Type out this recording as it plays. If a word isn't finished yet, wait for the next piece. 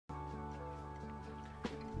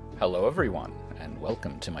Hello everyone, and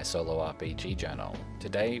welcome to my solo RPG journal.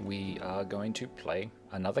 Today we are going to play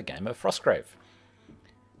another game of Frostgrave.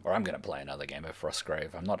 Or I'm going to play another game of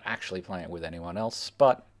Frostgrave. I'm not actually playing it with anyone else,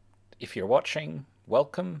 but if you're watching,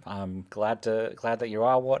 welcome. I'm glad that you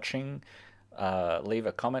are watching. Leave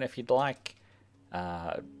a comment if you'd like.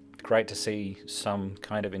 Great to see some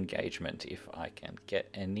kind of engagement if I can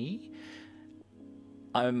get any.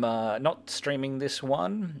 I'm not streaming this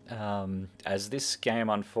one, as this game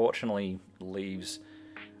unfortunately leaves...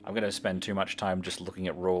 I'm going to spend too much time just looking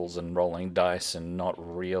at rules and rolling dice and not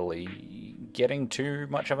really getting too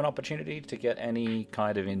much of an opportunity to get any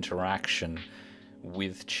kind of interaction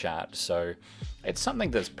with chat. So it's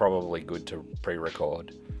something that's probably good to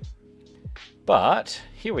pre-record. But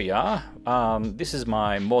here we are. This is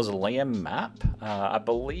my mausoleum map. I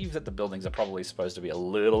believe that the buildings are probably supposed to be a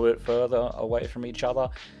little bit further away from each other,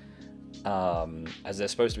 as they're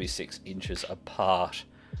supposed to be 6 inches apart.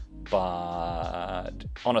 But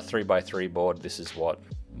on a 3x3 board, this is what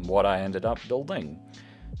I ended up building.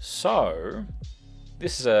 So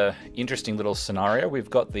this is a interesting little scenario. We've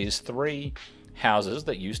got these 3 houses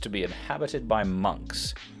that used to be inhabited by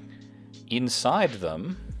monks. Inside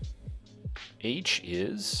them, each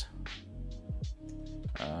is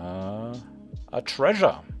a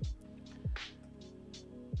treasure.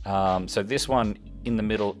 So this one in the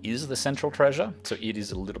middle is the central treasure, so it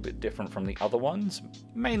is a little bit different from the other ones,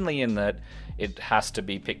 mainly in that it has to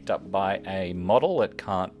be picked up by a model. It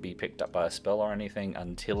can't be picked up by a spell or anything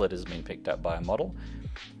until it has been picked up by a model.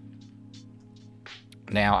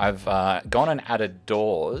 Now I've gone and added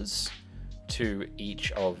doors to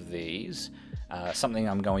each of these. Something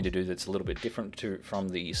I'm going to do that's a little bit different from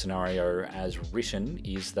the scenario as written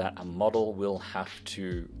is that a model will have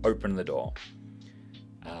to open the door.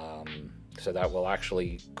 So that will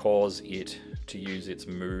actually cause it to use its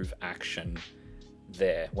move action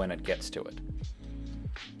there when it gets to it.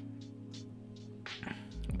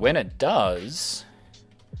 When it does,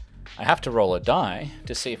 I have to roll a die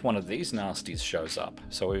to see if one of these nasties shows up.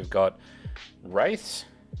 So we've got wraiths,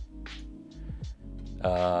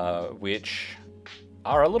 which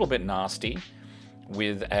are a little bit nasty,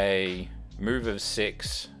 with a move of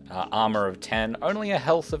 6, armor of 10, only a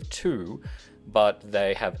health of 2, but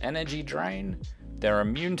they have energy drain, they're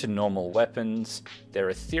immune to normal weapons, they're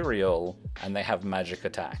ethereal, and they have magic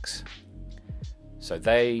attacks. So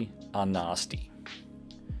they are nasty.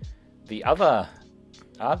 The other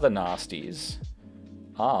nasties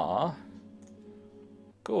are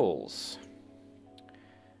ghouls.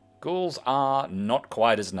 Ghouls are not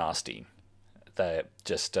quite as nasty. They're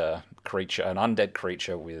just a creature, an undead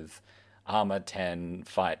creature with armor 10,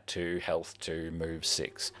 fight 2, health 2, move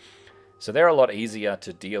 6. So they're a lot easier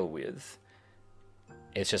to deal with.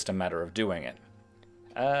 It's just a matter of doing it.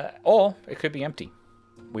 Or it could be empty.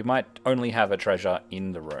 We might only have a treasure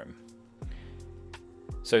in the room.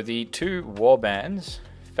 So the 2 warbands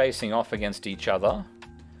facing off against each other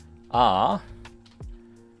are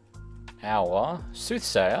our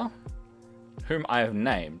soothsayer, whom I have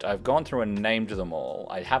named. I've gone through and named them all.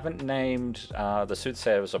 I haven't named the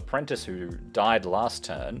soothsayer's apprentice who died last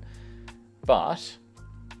turn, but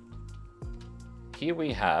here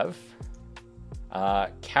we have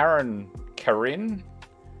Karin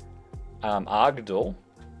Argdal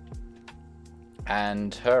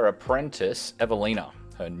and her apprentice Evelina,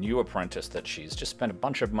 her new apprentice that she's just spent a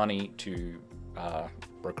bunch of money to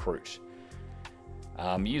recruit.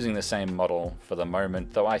 Using the same model for the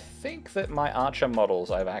moment, though I think that my archer models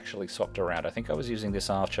I've actually swapped around. I think I was using this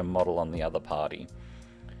archer model on the other party.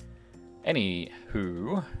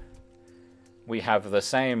 Anywho, we have the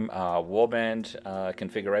same warband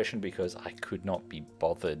configuration because I could not be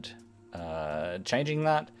bothered changing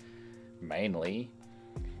that. Mainly,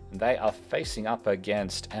 they are facing up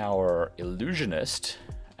against our illusionist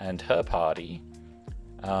and her party,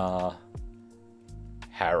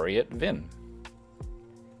 Harriet Vin.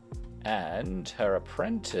 And her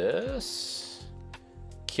apprentice,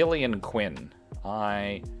 Killian Quinn.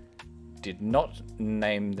 I did not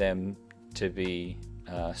name them to be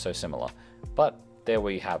so similar, but there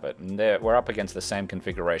we have it. And we're up against the same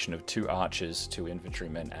configuration of 2 archers, 2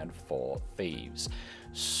 infantrymen, and 4 thieves.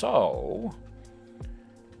 So,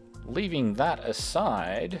 leaving that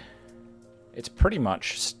aside, it's pretty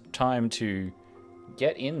much time to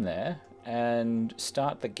get in there and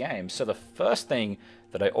start the game. So the first thing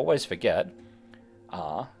that I always forget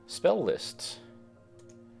are spell lists.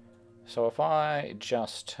 So if I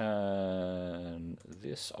just turn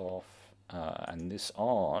this off and this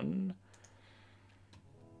on,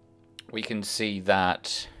 we can see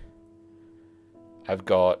that I've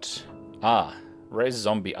got raise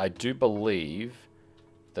zombie. I do believe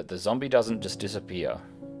that the zombie doesn't just disappear.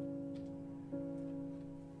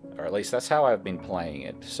 Or at least that's how I've been playing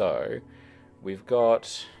it. So, we've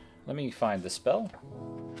got... Let me find the spell.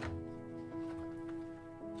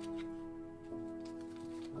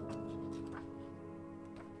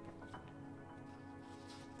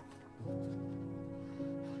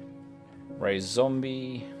 Raise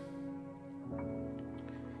zombie.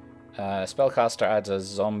 Spellcaster adds a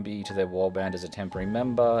zombie to their warband as a temporary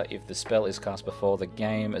member. If the spell is cast before the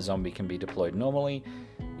game, a zombie can be deployed normally.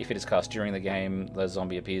 If it is cast during the game, the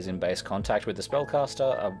zombie appears in base contact with the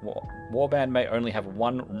spellcaster. A warband may only have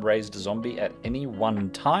one raised zombie at any one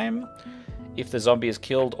time. If the zombie is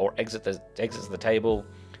killed or exits the table,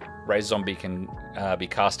 raised zombie can be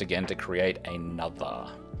cast again to create another.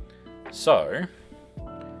 So...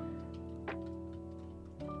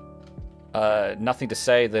 nothing to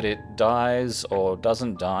say that it dies or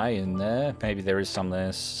doesn't die in there. Maybe there is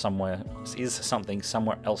something somewhere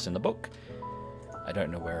else in the book. I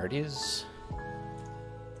don't know where it is.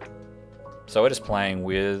 So we're just playing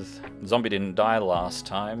with... Zombie didn't die last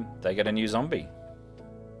time. They get a new zombie.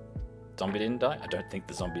 Zombie didn't die? I don't think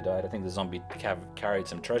the zombie died. I think the zombie carried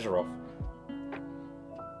some treasure off.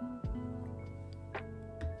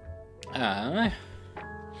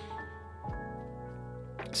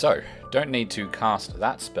 So, don't need to cast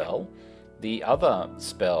that spell. The other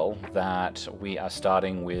spell that we are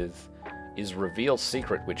starting with is Reveal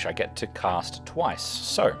Secret, which I get to cast twice.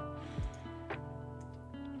 So,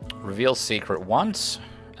 Reveal Secret once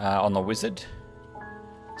on the wizard.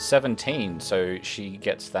 17, so she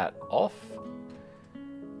gets that off.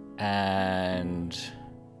 And...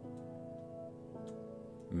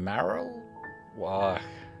 Marrow? Wow,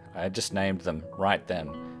 I just named them right then.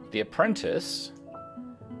 The Apprentice...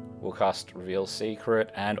 We'll cast Reveal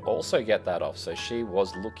Secret and also get that off. So she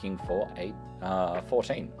was looking for a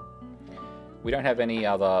 14. We don't have any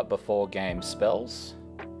other before game spells.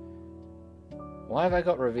 Why have I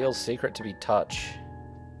got Reveal Secret to be touch?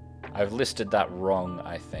 I've listed that wrong,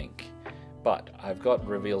 I think. But I've got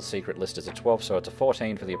Reveal Secret listed as a 12, so it's a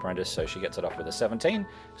 14 for the Apprentice, so she gets it off with a 17.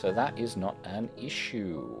 So that is not an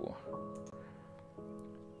issue.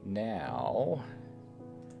 Now...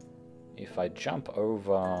 If I jump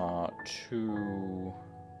over to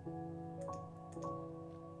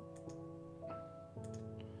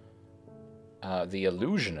the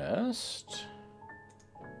Illusionist,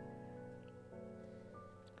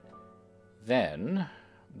 then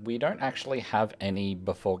we don't actually have any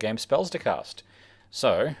before game spells to cast.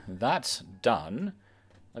 So that's done.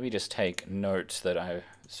 Let me just take notes that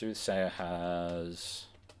Soothsayer has...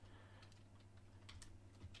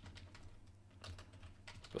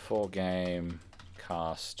 Before game,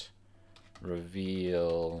 cast,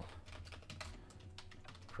 reveal,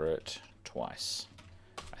 crit twice.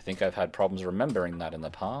 I think I've had problems remembering that in the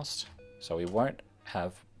past, so we won't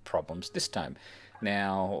have problems this time.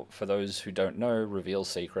 Now, for those who don't know, Reveal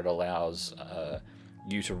Secret allows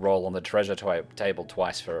you to roll on the treasure table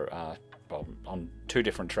twice for, well, on 2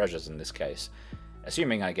 different treasures in this case,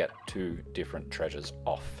 assuming I get 2 different treasures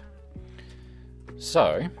off.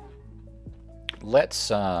 So... Let's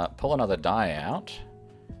pull another die out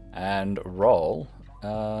and roll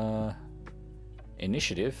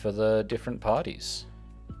initiative for the different parties.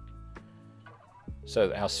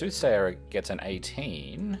 So our Soothsayer gets an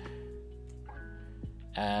 18,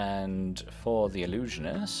 and for the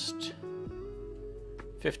Illusionist,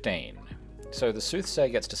 15. So the Soothsayer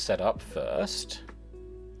gets to set up first,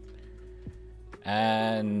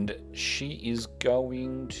 and she is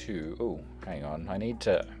going to... Oh, hang on. I need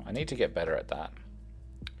to get better at that.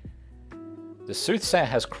 The Soothsayer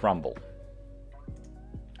has Crumble.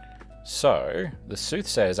 So, the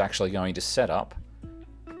Soothsayer is actually going to set up...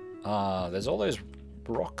 there's all those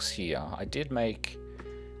rocks here. I did make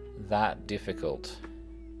that difficult.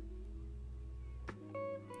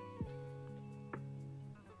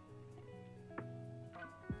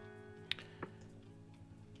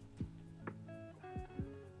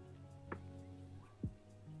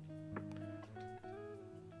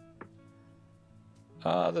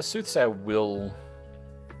 The Soothsayer will...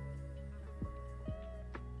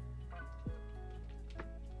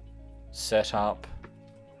 set up...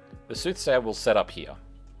 The Soothsayer will set up here.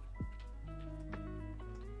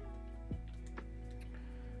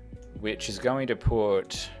 Which is going to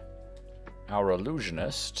put our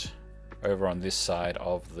Illusionist over on this side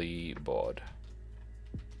of the board.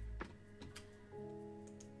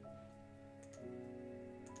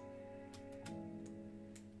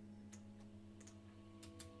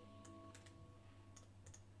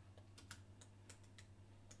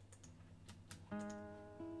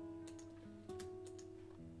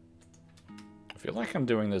 feel like I'm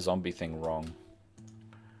doing the zombie thing wrong.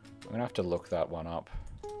 I'm going to have to look that one up.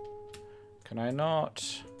 Can I not?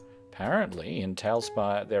 Apparently, in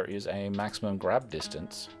Tailspire, there is a maximum grab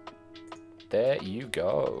distance. There you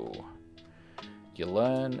go. You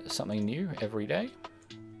learn something new every day.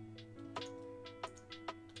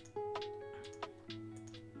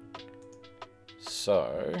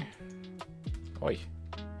 So, oi,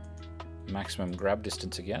 maximum grab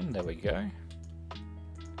distance again, there we go.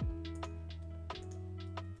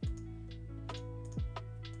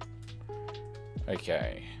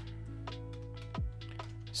 Okay.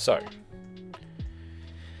 So,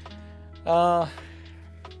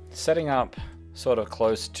 setting up sort of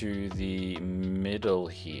close to the middle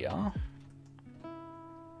here.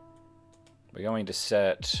 We're going to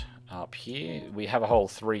set up here. We have a whole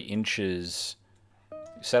 3 inches,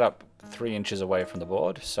 set up 3 inches away from the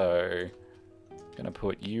board. So, I'm going to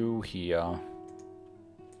put you here,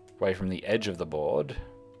 away from the edge of the board.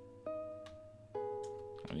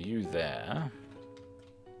 And you there.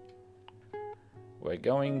 We're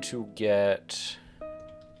going to get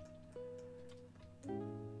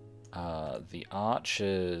the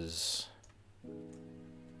archers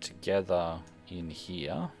together in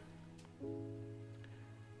here.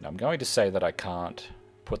 Now I'm going to say that I can't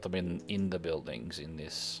put them in the buildings in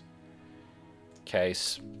this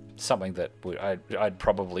case. Something that I'd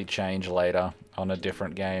probably change later on a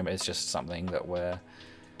different game. It's just something that we're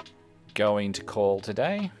going to call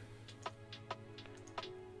today.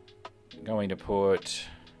 Going to put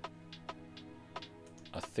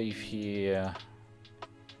a thief here.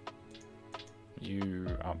 You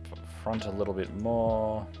up front a little bit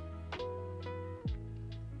more.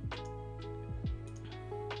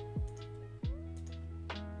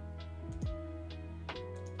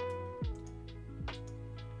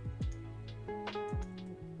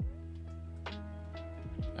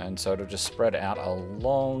 And so it'll just spread out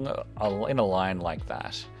along in a line like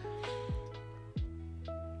that.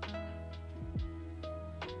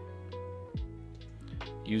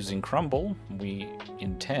 Using crumble, we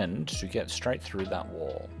intend to get straight through that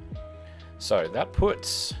wall. So that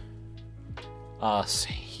puts us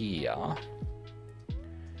here.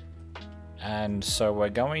 And so we're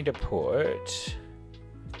going to put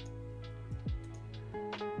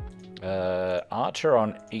archer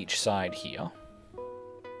on each side here.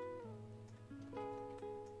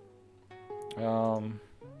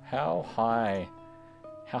 How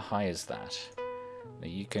high is that?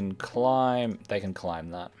 You can climb, they can climb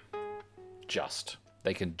that.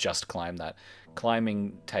 They can just climb that.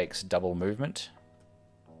 Climbing takes double movement.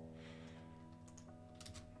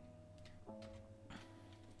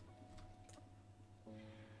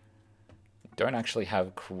 Don't actually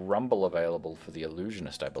have crumble available for the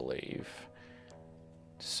illusionist, I believe.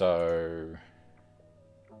 So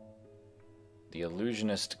the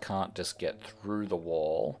illusionist can't just get through the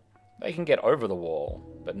wall. They can get over the wall,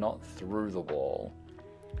 but not through the wall.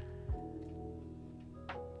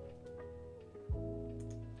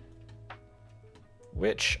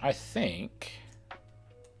 Which I think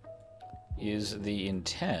is the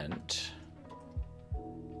intent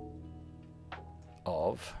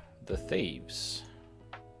of the thieves.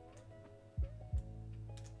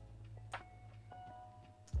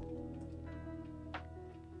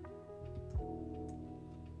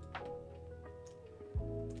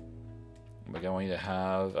 We're going to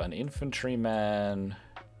have an infantryman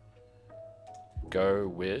go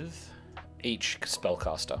with each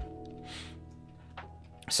spellcaster.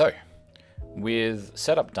 So, with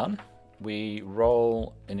setup done, we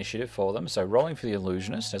roll initiative for them. So rolling for the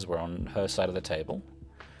illusionist, as we're on her side of the table,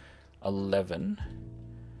 11.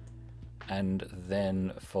 And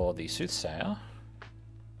then for the soothsayer,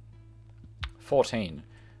 14.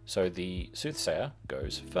 So the soothsayer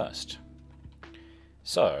goes first.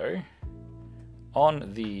 So,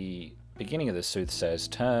 on the beginning of the soothsayer's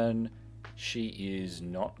turn, she is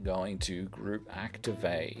not going to group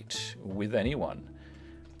activate with anyone,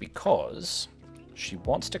 because she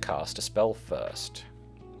wants to cast a spell first.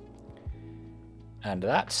 And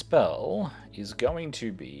that spell is going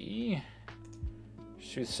to be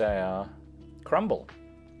Soothsayer Crumble.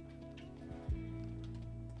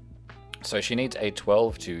 So she needs a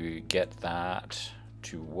 12 to get that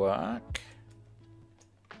to work.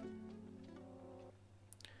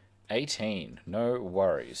 18, no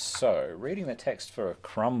worries. So, reading the text for a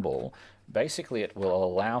crumble, basically it will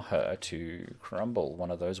allow her to crumble one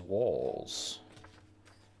of those walls.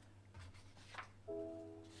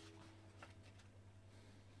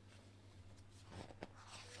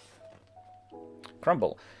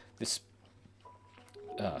 Crumble. This,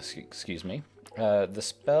 excuse me. The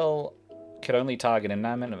spell could only target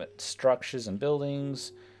inanimate structures and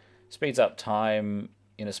buildings. Speeds up time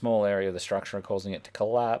in a small area of the structure, causing it to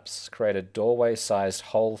collapse. Create a doorway-sized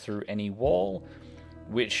hole through any wall,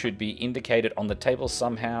 which should be indicated on the table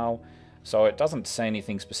somehow. So it doesn't say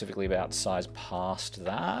anything specifically about size past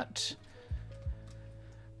that.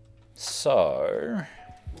 So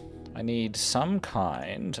I need some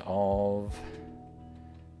kind of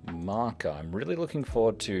marker. I'm really looking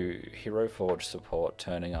forward to Hero Forge support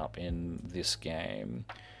turning up in this game.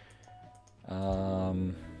 I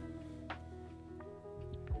mean,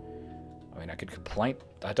 I could complain.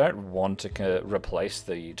 I don't want to replace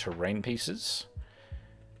the terrain pieces.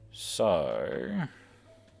 So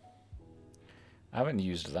I haven't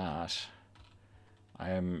used that.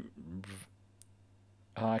 I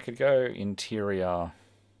could go interior.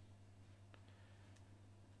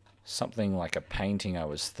 Something like a painting, I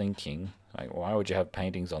was thinking. Like, why would you have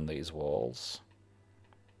paintings on these walls?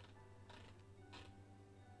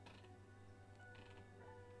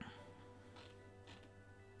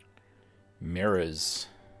 Mirrors.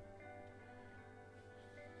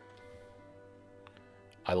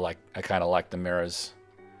 I kind of like the mirrors.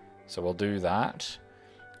 So we'll do that.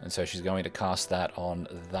 And so she's going to cast that on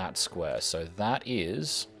that square. So that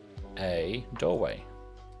is a doorway.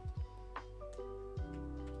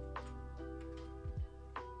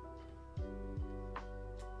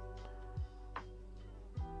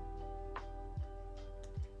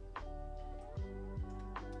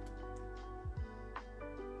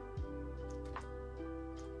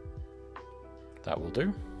 That will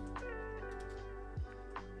do.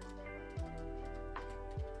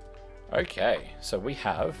 Okay, so we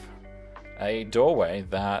have a doorway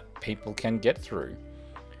that people can get through.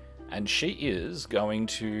 And she is going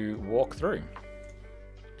to walk through.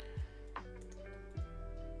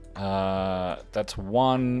 That's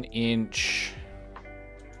 1 inch.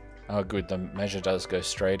 Oh, good, the measure does go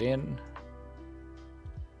straight in.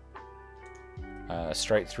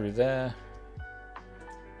 Straight through there.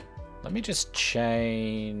 Let me just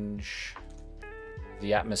change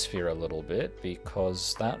the atmosphere a little bit,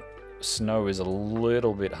 because that snow is a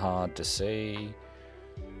little bit hard to see.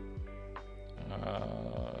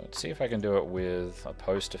 Let's see if I can do it with a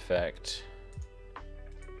post effect.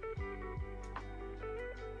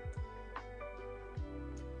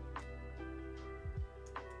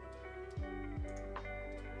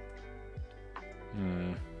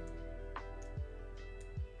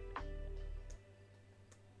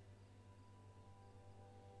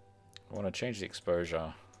 I want to change the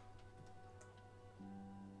exposure.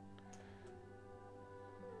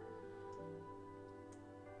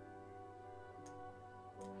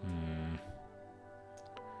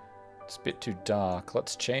 It's a bit too dark.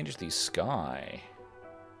 Let's change the sky.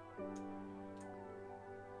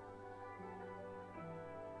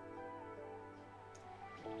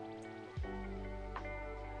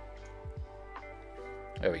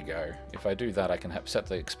 There we go. If I do that, I can set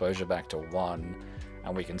the exposure back to 1,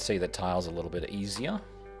 and we can see the tiles a little bit easier.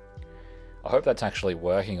 I hope that's actually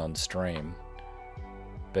working on stream,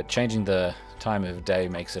 but changing the time of day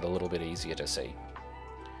makes it a little bit easier to see.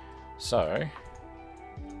 So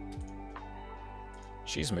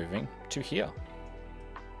she's moving to here.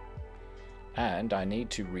 And I need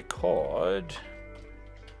to record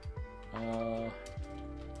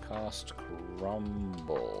cast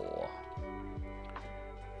crumble.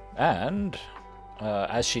 And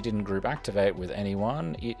as she didn't group activate with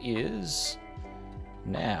anyone, it is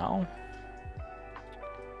now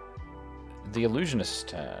the illusionist's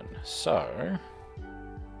turn. So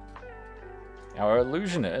our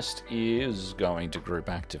illusionist is going to group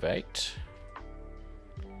activate.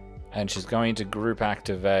 And she's going to group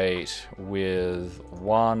activate with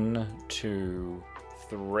 1, 2,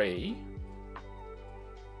 3.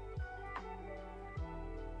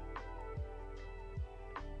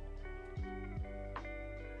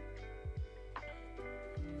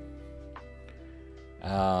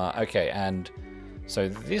 Okay, and so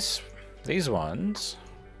these ones,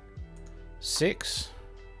 6,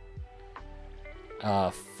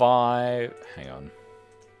 5. Hang on.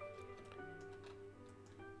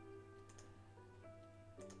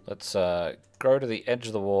 Let's go to the edge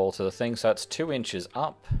of the wall to the thing. So that's 2 inches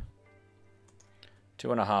up,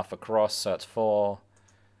 2.5 across. So that's 4,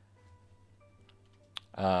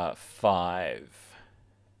 5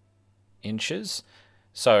 inches.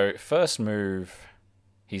 So first move,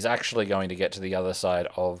 he's actually going to get to the other side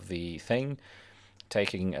of the thing,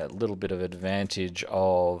 taking a little bit of advantage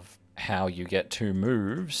of how you get 2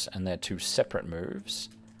 moves, and they're 2 separate moves.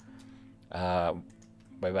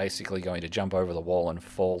 We're basically going to jump over the wall and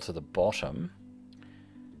fall to the bottom.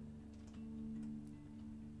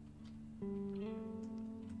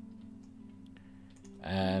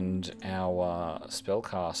 And our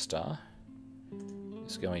spellcaster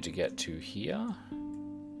is going to get to here.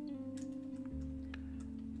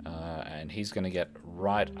 And he's going to get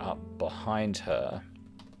right up behind her.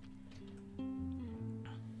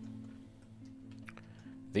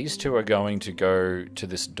 These two are going to go to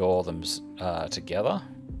this door together,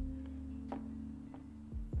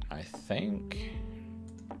 I think.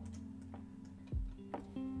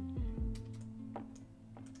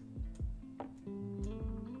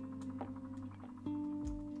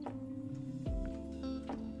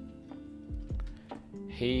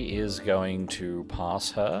 He is going to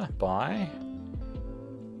pass her by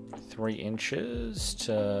 3 inches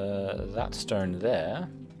to that stone there.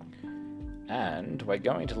 And we're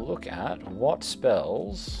going to look at what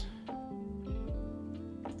spells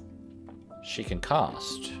she can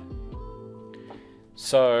cast.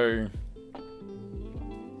 So,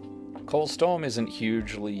 Cold Storm isn't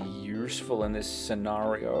hugely useful in this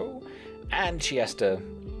scenario, and she has to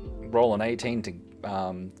roll an 18 to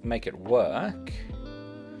make it work.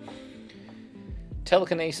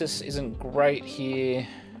 Telekinesis isn't great here.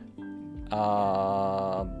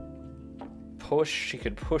 Push, she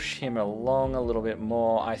could push him along a little bit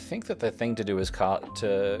more. I think that the thing to do is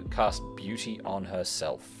to cast Beauty on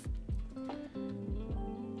herself.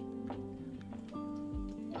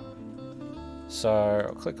 So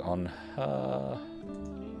I'll click on her.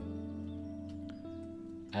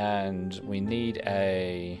 And we need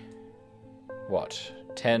a, what,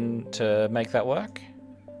 10 to make that work?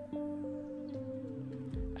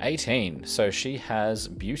 18. So she has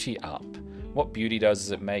Beauty up. What Beauty does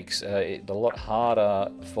is it makes it a lot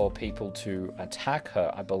harder for people to attack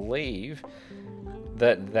her. I believe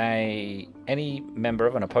that any member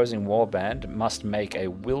of an opposing warband must make a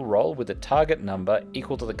will roll with a target number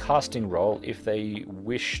equal to the casting roll if they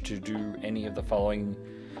wish to do any of the following.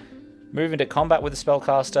 Move into combat with the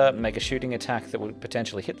spellcaster, make a shooting attack that would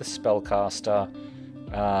potentially hit the spellcaster,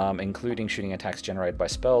 including shooting attacks generated by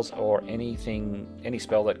spells or any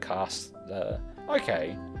spell that casts the...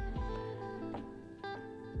 Okay.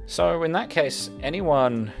 So in that case,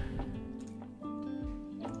 anyone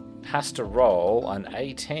has to roll an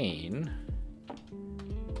 18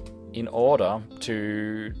 in order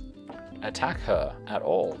to attack her at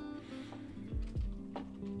all.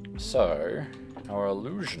 So, our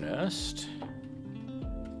illusionist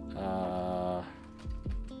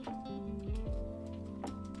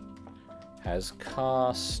has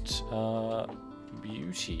cast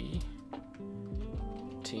Beauty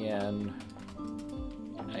TN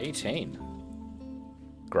 18.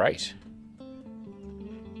 Great.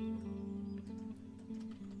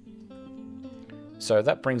 So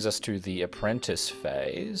that brings us to the apprentice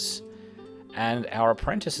phase. And our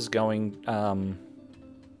apprentice is going... our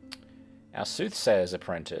soothsayer's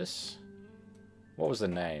apprentice... What was the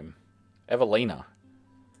name? Evelina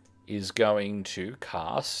is going to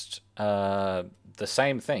cast the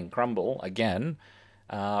same thing, Crumble, again...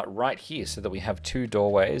 right here, so that we have 2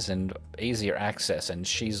 doorways and easier access, and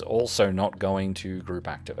she's also not going to group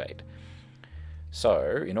activate.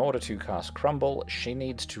 So, in order to cast Crumble, she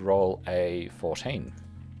needs to roll a 14.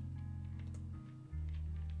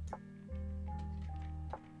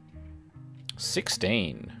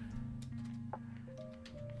 $16.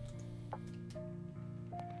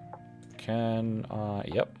 Can I...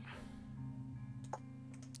 Yep.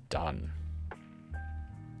 Done.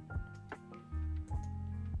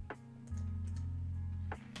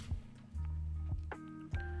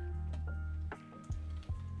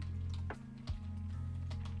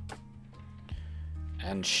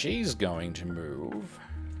 And she's going to move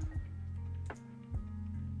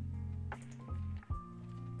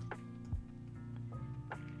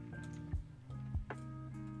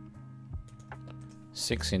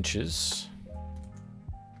 6 inches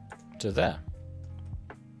to there.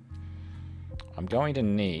 I'm going to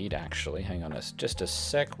need, actually, hang on just a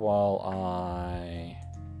sec while I...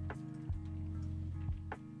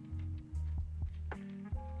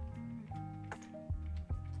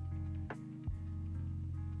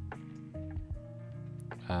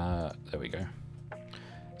 there we go.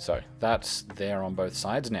 So that's there on both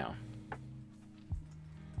sides now.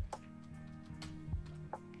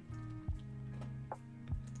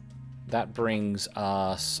 That brings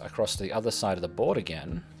us across the other side of the board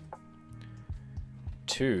again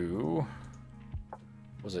to,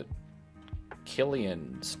 was it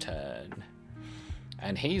Killian's turn?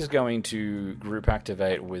 And he's going to group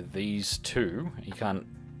activate with these two. He can't,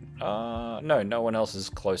 no one else is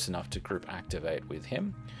close enough to group activate with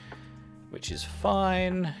him, which is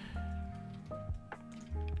fine.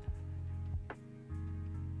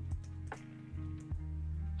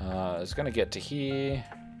 It's going to get to here.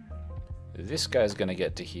 This guy's going to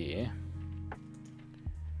get to here.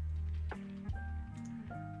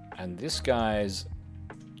 And this guy's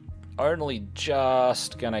only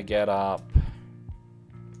just going to get up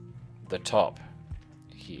the top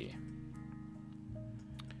here.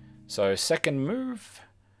 So second move,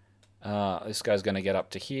 this guy's going to get up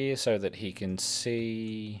to here so that he can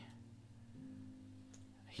see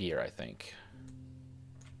here, I think.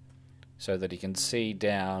 So that he can see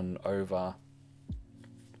down over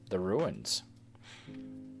the ruins.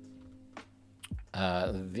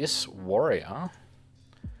 This warrior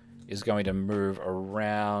is going to move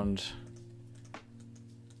around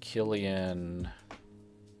Killian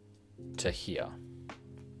to here.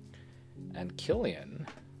 And Killian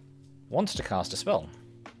wants to cast a spell.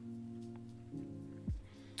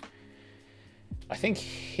 I think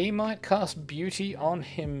he might cast Beauty on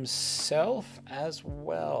himself as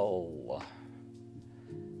well.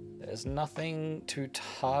 There's nothing to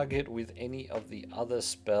target with any of the other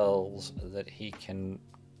spells that he can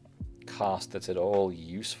cast that's at all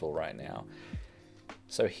useful right now.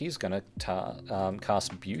 So he's going to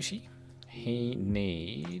cast Beauty. He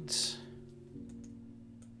needs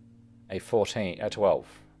a 12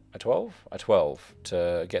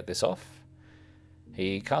 to get this off.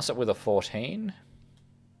 He casts it with a 14.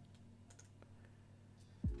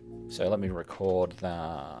 So let me record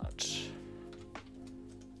that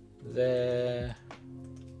there.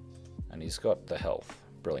 And he's got the health.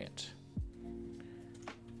 Brilliant.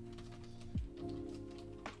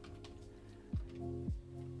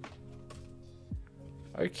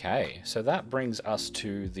 Okay, so that brings us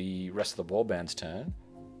to the rest of the warband's turn.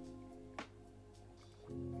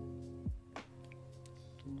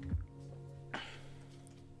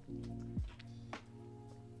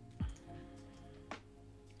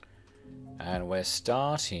 And we're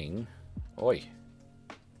starting... Oi.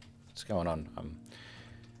 What's going on?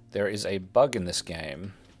 There is a bug in this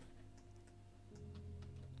game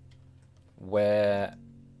where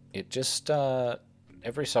it just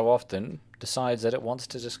every so often decides that it wants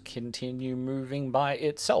to just continue moving by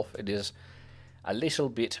itself. It is a little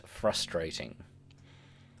bit frustrating.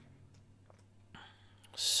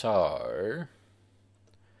 So,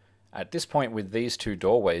 at this point with these two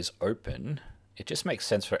doorways open, it just makes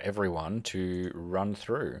sense for everyone to run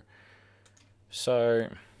through. So,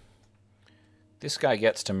 this guy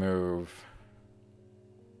gets to move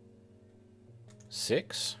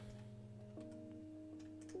 6.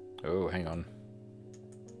 Oh, hang on.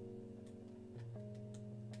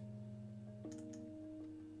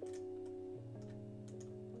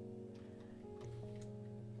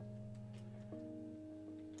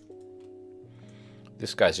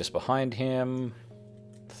 This guy's just behind him,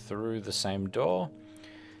 through the same door.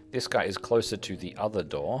 This guy is closer to the other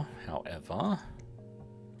door, however.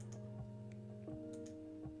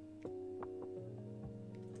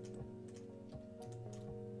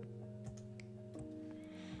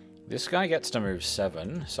 This guy gets to move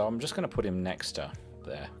 7, so I'm just going to put him next to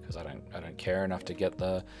there, because I don't care enough to get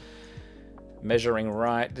the measuring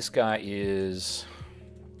right. This guy is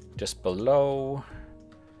just below.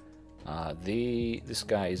 This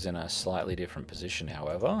guy is in a slightly different position,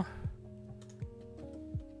 however.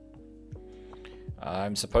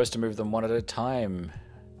 I'm supposed to move them one at a time.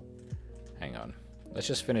 Hang on. Let's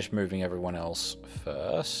just finish moving everyone else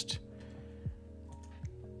first.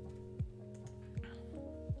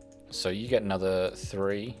 So you get another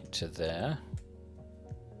 3 to there.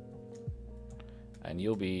 And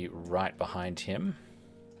you'll be right behind him.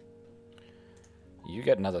 You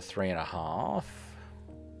get another 3.5.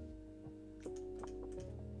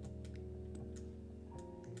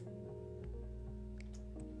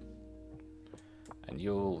 And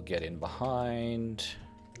you'll get in behind.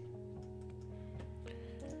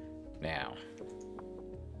 Now.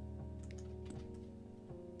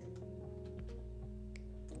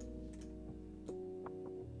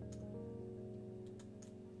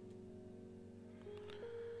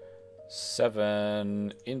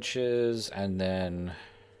 Seven inches, and then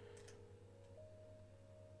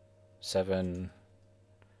 7,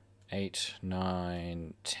 8,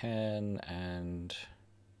 9, 10, and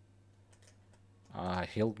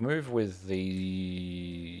he'll move with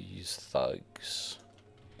these thugs.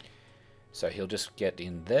 So he'll just get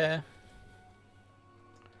in there.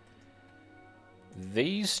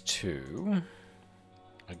 These two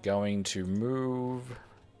are going to move...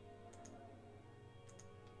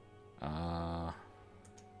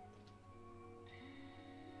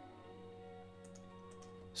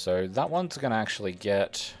 so that one's going to actually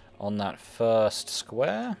get on that first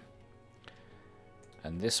square.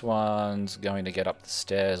 And this one's going to get up the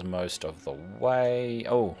stairs most of the way.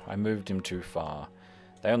 Oh, I moved him too far.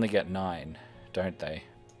 They only get 9, don't they?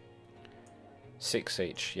 6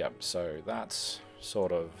 each, yep. So that's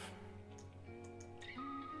sort of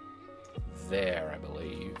there, I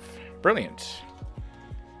believe. Brilliant.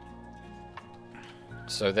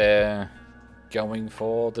 So they're going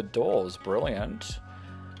for the doors. Brilliant.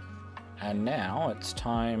 And now it's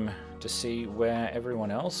time to see where everyone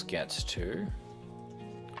else gets to.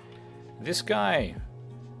 This guy,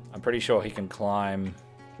 I'm pretty sure he can climb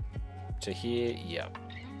to here. Yep,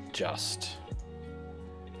 just.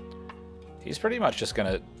 He's pretty much just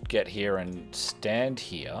going to get here and stand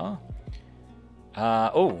here.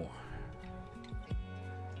 Oh.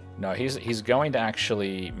 No, he's going to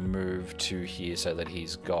actually move to here so that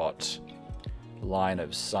he's got line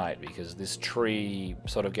of sight, because this tree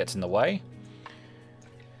sort of gets in the way.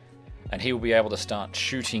 And he will be able to start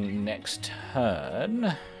shooting next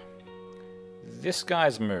turn. This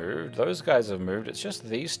guy's moved. Those guys have moved. It's just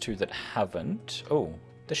these two that haven't. Oh,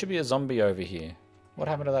 there should be a zombie over here. What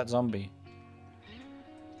happened to that zombie?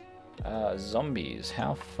 Zombies,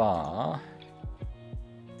 how far?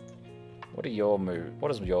 What does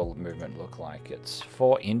your movement look like? It's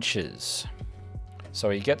 4 inches. So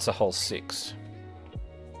he gets a whole 6.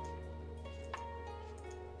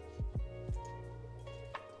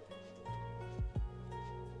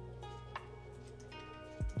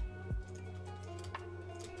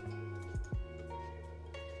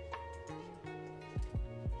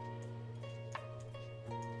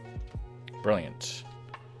 Brilliant.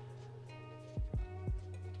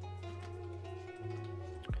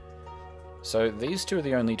 So these two are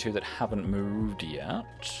the only two that haven't moved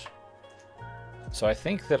yet. So I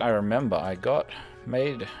think that I remember I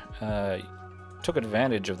took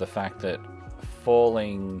advantage of the fact that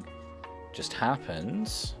falling just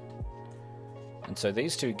happens. And so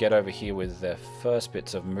these two get over here with their first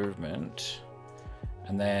bits of movement.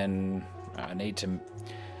 And then I need to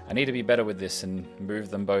be better with this and move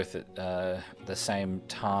them both at the same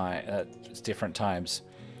time, at different times.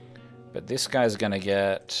 But this guy's gonna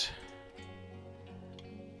get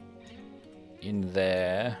in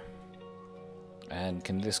there. And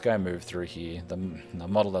can this guy move through here? The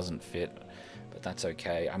model doesn't fit, but that's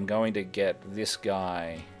okay. I'm going to get this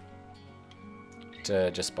guy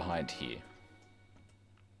to just behind here.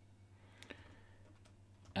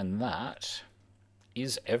 And that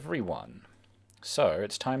is everyone. So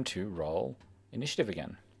it's time to roll initiative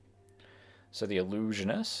again. So the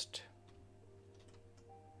illusionist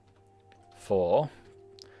 4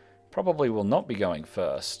 probably will not be going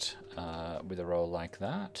first with a roll like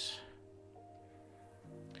that.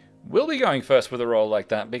 Will be going first with a roll like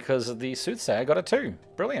that because the soothsayer got a 2.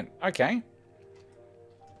 Brilliant. Okay.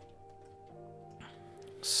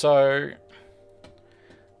 So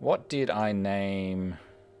what did I name?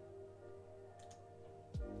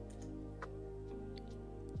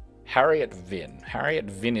 Harriet Vin. Harriet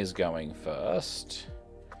Vin is going first.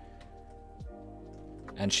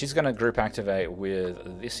 And she's going to group activate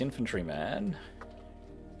with this infantryman.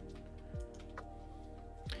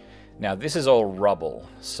 Now this is all rubble,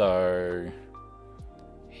 so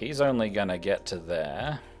he's only going to get to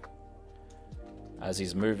there as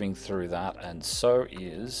he's moving through that, and so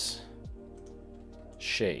is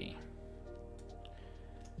she.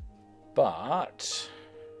 But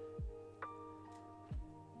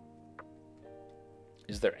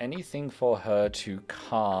is there anything for her to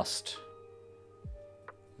cast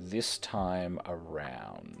this time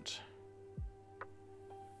around?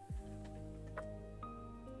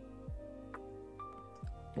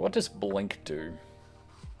 What does Blink do?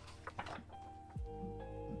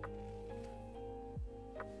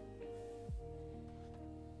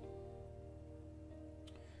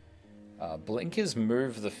 Blink is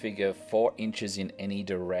move the figure 4 inches in any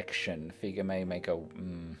direction. Figure may make a...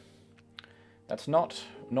 That's not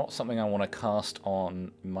something I want to cast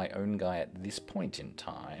on my own guy at this point in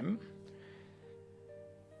time.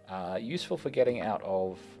 Useful for getting out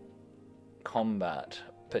of combat,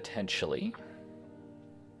 potentially.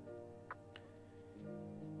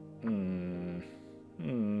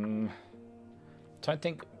 Don't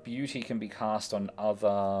think beauty can be cast on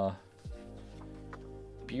other...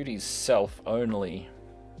 Beauty's self only.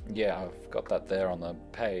 Yeah, I've got that there on the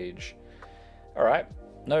page. Alright.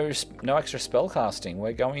 No extra spell casting.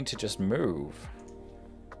 We're going to just move.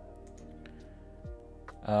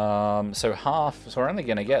 So half. So we're only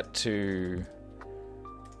going to get to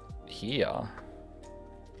here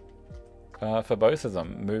for both of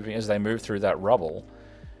them, moving as they move through that rubble,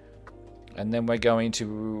 and then we're going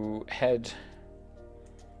to head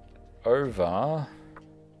over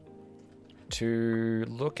to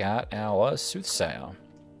look at our Soothsayer.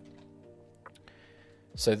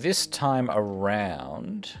 So this time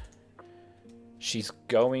around, she's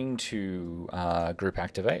going to group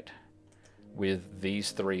activate with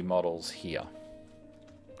these 3 models here.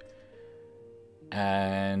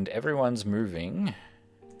 And everyone's moving.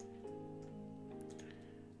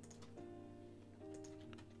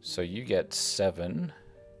 So you get 7.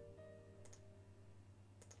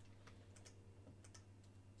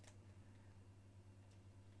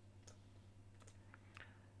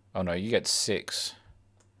 Oh no, you get 6.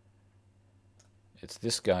 It's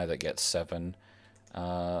this guy that gets 7.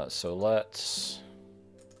 So let's...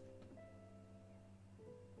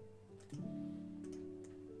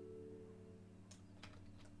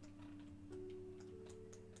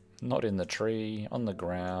 Not in the tree, on the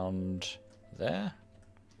ground, there.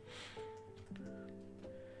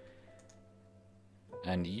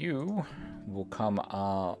 And you will come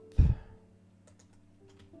up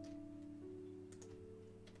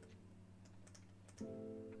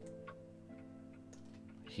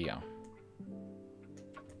here.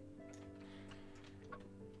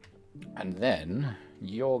 And then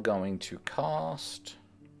you're going to cast...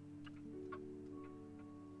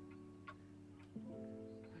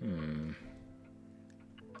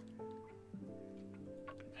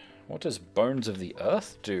 What does Bones of the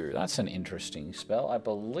Earth do? That's an interesting spell. I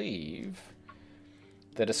believe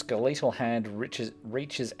that a skeletal hand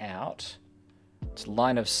reaches out. It's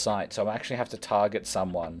line of sight, so I actually have to target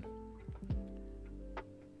someone.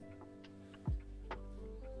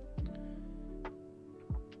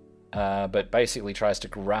 But basically tries to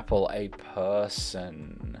grapple a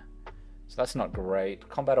person. So that's not great.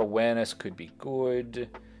 Combat awareness could be good.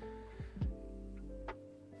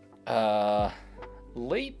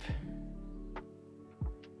 Leap.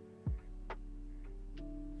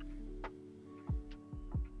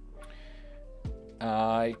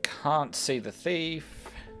 I can't see the thief.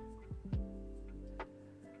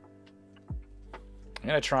 I'm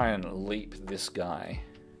going to try and leap this guy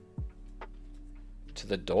to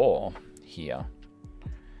the door here.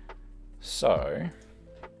 So,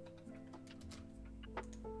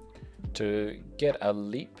 to get a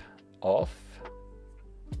leap off,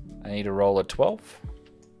 I need to roll a 12,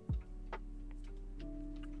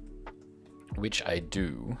 which I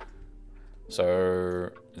do.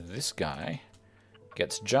 So this guy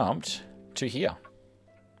gets jumped to here,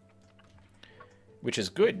 which is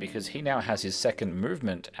good because he now has his second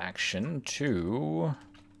movement action to...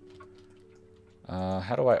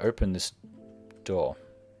 how do I open this door?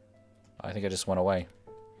 I think I just went away.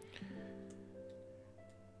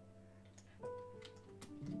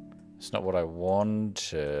 It's not what I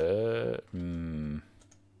wanted.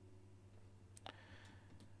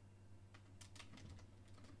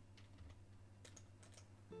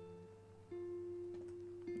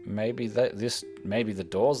 Maybe maybe the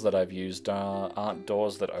doors that I've used aren't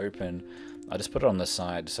doors that open. I just put it on the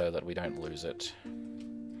side so that we don't lose it.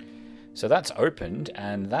 So that's opened,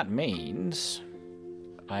 and that means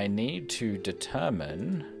I need to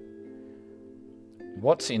determine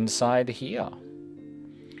what's inside here.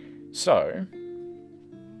 So,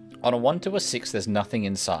 on a 1 to a 6, there's nothing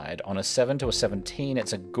inside. On a 7 to a 17,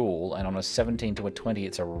 it's a ghoul. And on a 17 to a 20,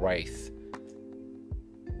 it's a wraith.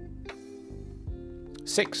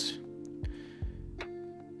 6.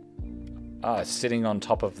 Ah, it's sitting on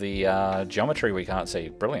top of the geometry we can't see.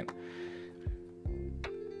 Brilliant.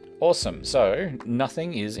 Awesome. So,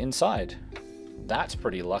 nothing is inside. That's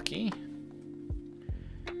pretty lucky.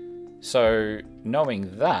 So,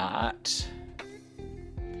 knowing that...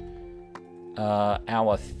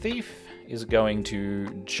 our thief is going to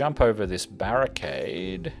jump over this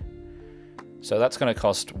barricade. So that's going to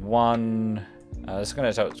cost 1... it's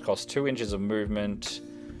going to cost 2 inches of movement.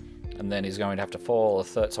 And then he's going to have to fall a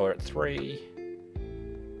third, so we're at 3.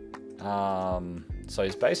 So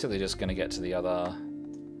he's basically just going to get to the other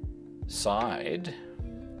side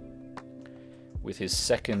with his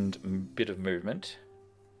second bit of movement.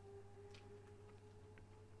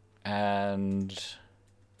 And...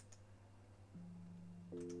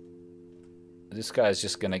 this guy's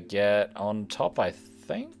just going to get on top, I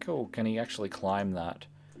think. Or can he actually climb that?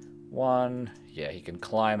 1. Yeah, he can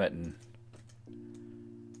climb it, and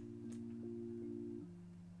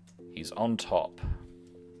he's on top.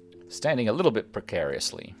 Standing a little bit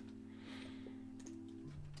precariously.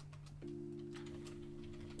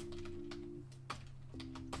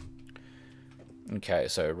 Okay,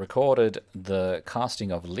 so recorded the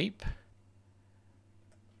casting of Leap.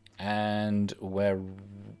 And we're...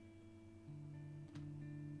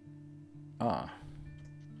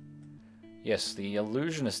 yes, the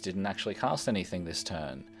illusionist didn't actually cast anything this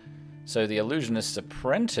turn. So the illusionist's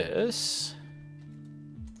apprentice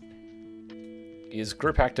is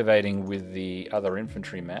group activating with the other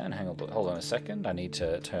infantryman. Hold on a second. I need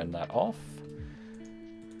to turn that off.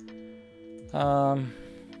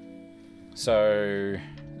 So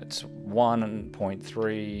it's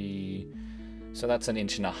 1.3. So that's an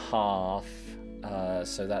inch and a half.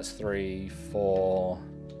 So that's 3, 4.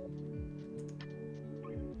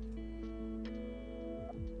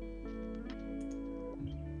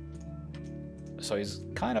 So he's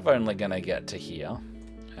kind of only going to get to here.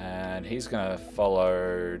 And he's going to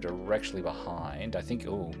follow directly behind. I think,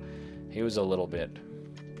 ooh, he was a little bit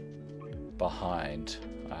behind.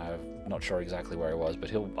 I'm not sure exactly where he was,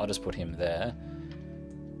 but I'll just put him there.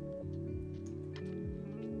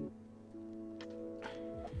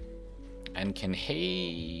 And can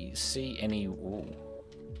he see any... Ooh.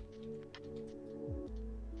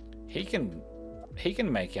 He can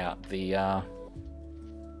make out the...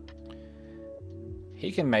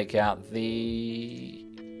 He can make out the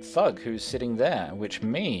thug who's sitting there, which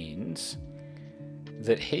means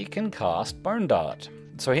that he can cast Bone Dart.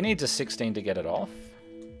 So he needs a 16 to get it off.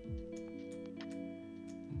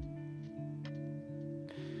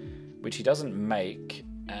 Which he doesn't make,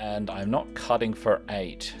 and I'm not cutting for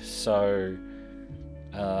 8, so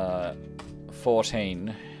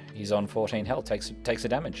 14. He's on 14 health, takes a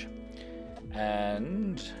damage.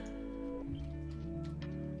 And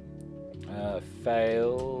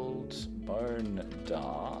failed Bone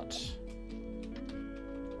Dart.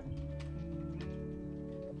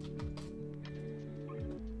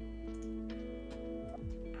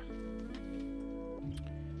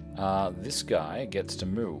 This guy gets to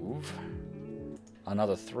move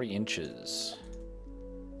another 3 inches.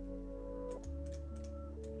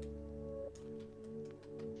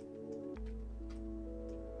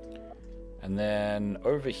 And then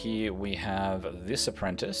over here we have this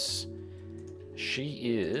apprentice. She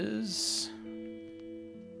is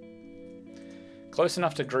close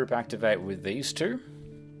enough to group activate with these two.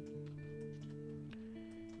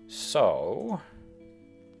 So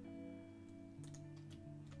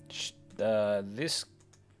this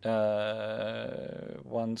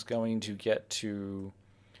one's going to get to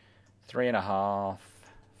 3.5,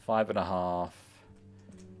 5.5.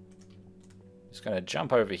 It's going to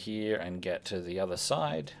jump over here and get to the other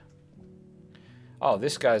side. Oh,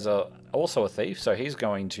 this guy's also a thief, so he's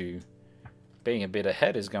going to, being a bit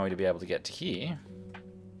ahead, is going to be able to get to here.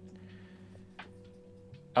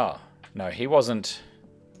 Oh, no, he wasn't.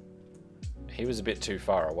 He was a bit too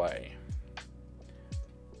far away.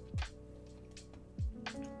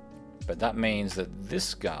 But that means that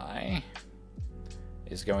this guy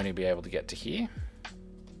is going to be able to get to here.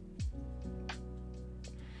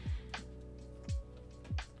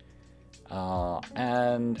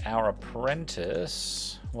 And our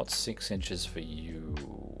apprentice, what's 6 inches for you?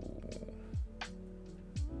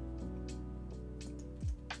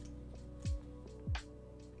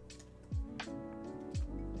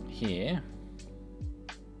 Here.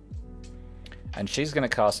 And she's going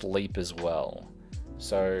to cast Leap as well.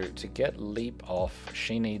 So to get Leap off,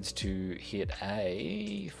 she needs to hit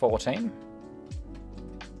a 14.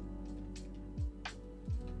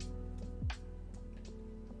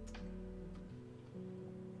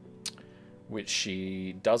 Which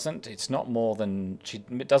she doesn't. It's not more than... She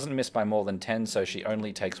doesn't miss by more than 10, so she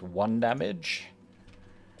only takes 1 damage.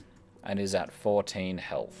 And is at 14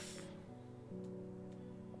 health.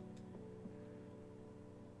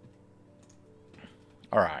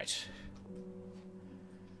 Alright.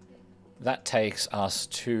 That takes us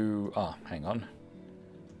to... Oh, hang on.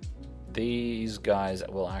 These guys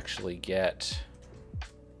will actually get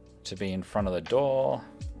to be in front of the door.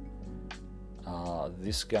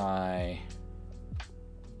 This guy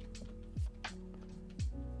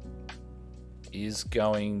is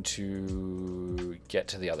going to get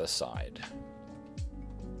to the other side.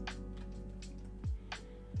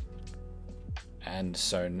 And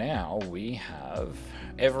so now we have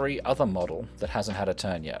every other model that hasn't had a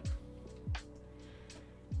turn yet.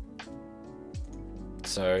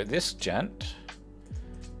 So this gent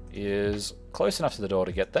is close enough to the door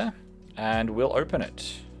to get there, and we'll open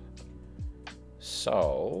it.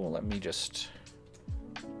 So let me just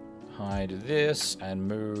hide this and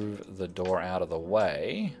move the door out of the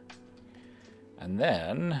way. And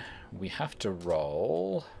then we have to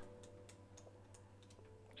roll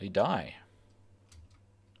a die.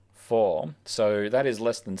 4. So that is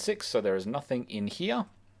less than 6, so there is nothing in here.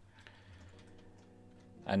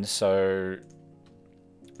 And so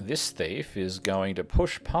this thief is going to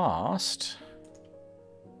push past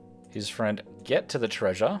his friend, get to the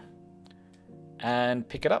treasure, and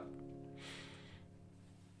pick it up.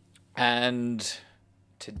 And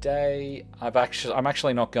today I'm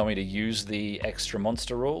actually not going to use the extra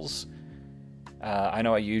monster rules. I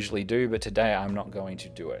know I usually do, but today I'm not going to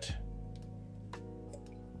do it,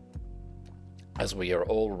 as we are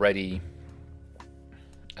already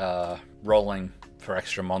rolling for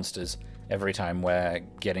extra monsters every time we're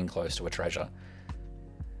getting close to a treasure.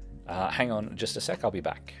 Hang on just a sec, I'll be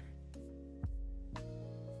back.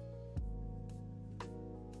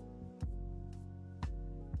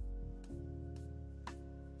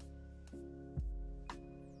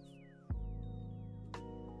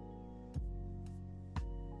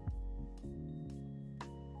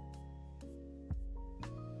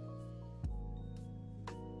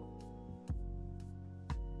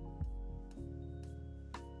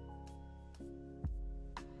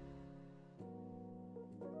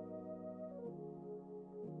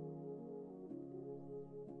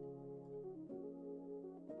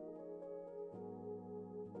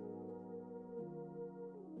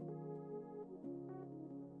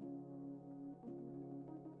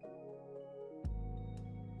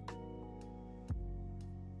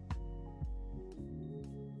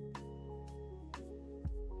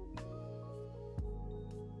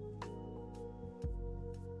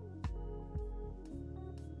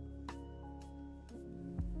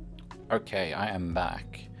 Okay, I am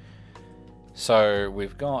back. So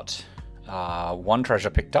we've got one treasure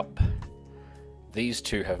picked up. These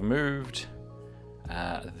two have moved.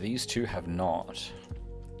 These two have not.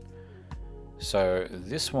 So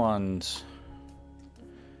this one's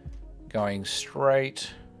going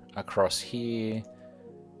straight across here.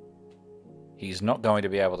 He's not going to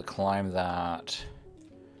be able to climb that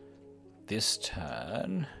this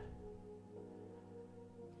turn.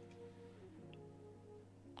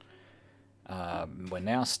 We're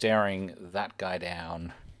now staring that guy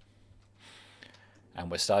down, and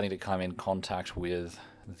we're starting to come in contact with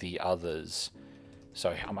the others.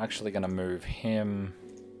 So I'm actually going to move him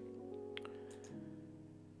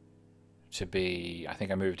to be, I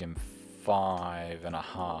think I moved him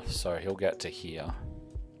 5.5, so he'll get to here.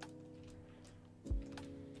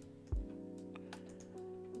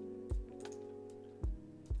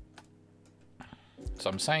 So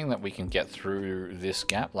I'm saying that we can get through this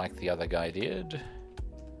gap like the other guy did.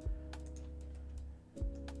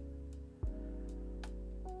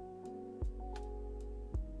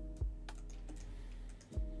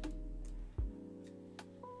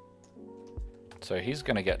 So he's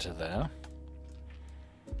going to get to there.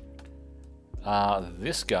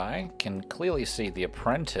 This guy can clearly see the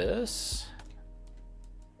apprentice.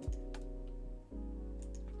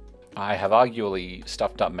 I have arguably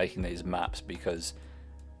stuffed up making these maps because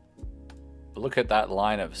look at that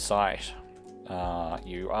line of sight.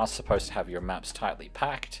 You are supposed to have your maps tightly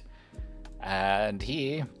packed, and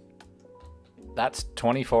here that's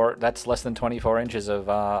less than 24 inches of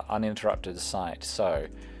uninterrupted sight. So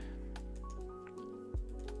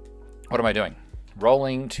what am I doing?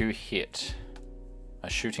 Rolling to hit. A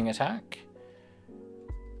shooting attack?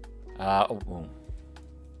 Well,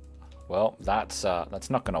 that's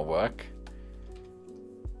not going to work.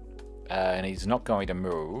 And he's not going to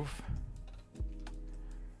move.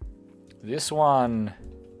 This one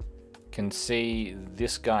can see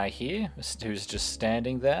this guy here, who's just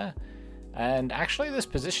standing there. And actually this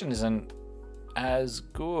position isn't as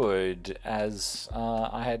good as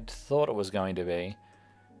I had thought it was going to be.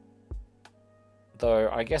 Though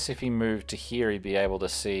I guess if he moved to here he'd be able to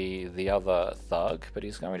see the other thug, but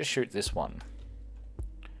he's going to shoot this one.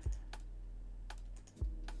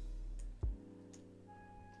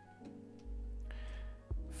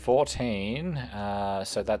 $14,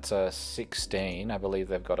 so that's a 16. I believe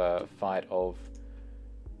they've got a fight of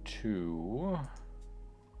 2.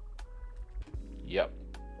 Yep.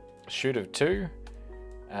 Shoot of 2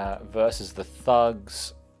 versus the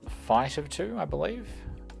thug's fight of 2, I believe.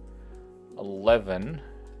 11.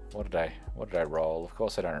 What did I roll? Of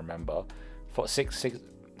course I don't remember.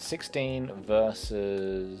 16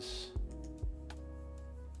 versus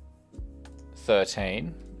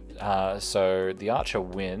 13. So the archer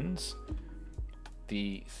wins.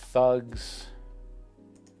 The thug's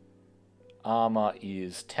armor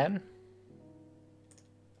is 10.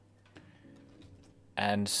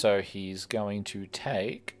 And so he's going to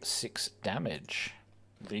take 6 damage,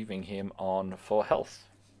 leaving him on 4 health.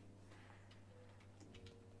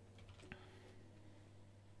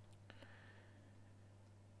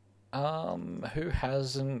 Who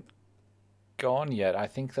hasn't gone yet? I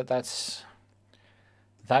think that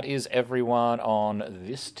is everyone on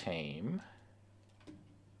this team.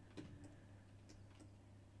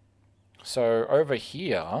 So over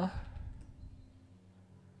here,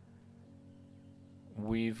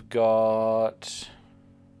 we've got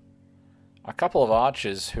a couple of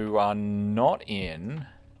archers who are not in.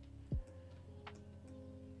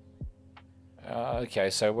 Okay,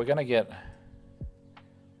 so we're going to get...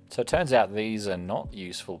 So it turns out these are not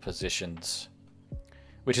useful positions,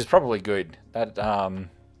 which is probably good.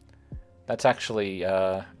 That's actually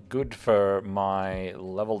good for my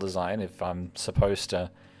level design if I'm supposed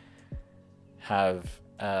to have...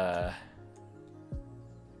 hang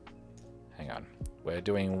on. We're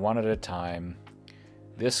doing one at a time.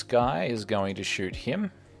 This guy is going to shoot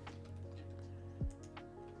him.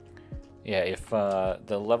 Yeah, if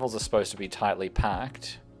the levels are supposed to be tightly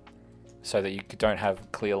packed so that you don't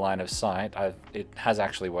have clear line of sight, it has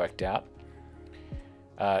actually worked out.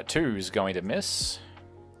 2 is going to miss.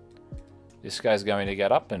 This guy's going to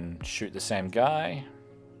get up and shoot the same guy.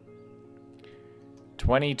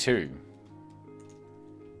 22.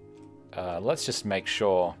 Let's just make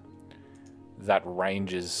sure that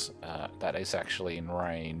that is actually in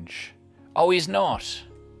range. Oh, he's not!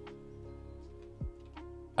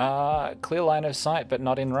 Clear line of sight, but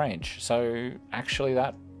not in range. So, actually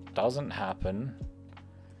that doesn't happen.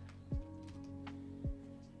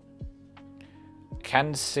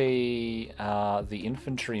 Can see the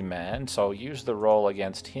infantryman, so I'll use the roll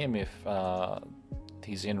against him if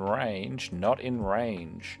he's in range. Not in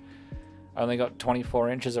range. Only got 24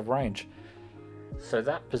 inches of range. So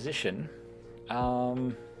that position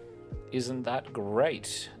isn't that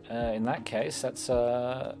great. In that case, that's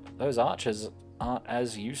those archers aren't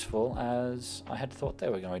as useful as I had thought they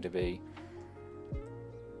were going to be.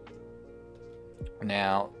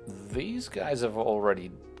 Now, these guys have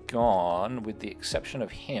already gone, with the exception of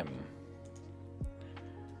him.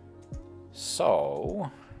 So,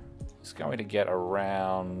 he's going to get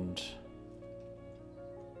around...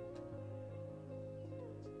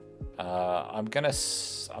 I'm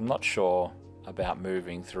not sure about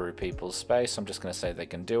moving through people's space. I'm just going to say they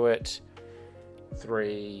can do it.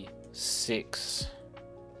 3, 6.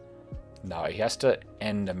 No, he has to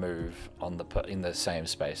end a move in the same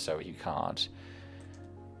space, so you can't.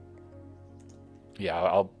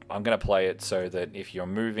 Yeah, I'm going to play it so that if you're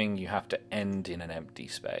moving, you have to end in an empty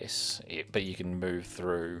space. But you can move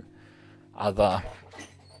through other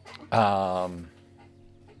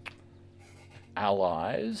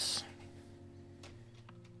allies.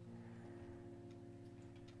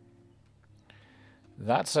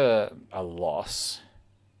 That's a loss.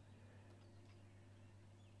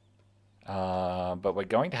 But we're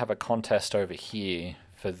going to have a contest over here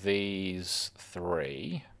for these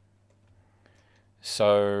 3.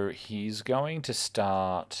 So he's going to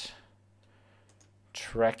start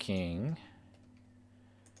trekking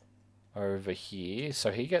over here.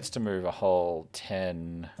 So he gets to move a whole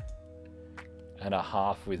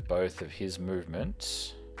 10.5 with both of his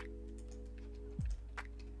movements.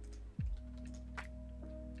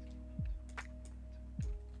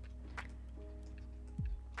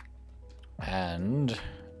 And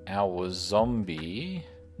our zombie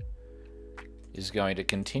is going to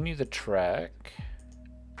continue the trek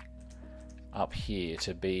up here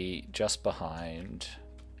to be just behind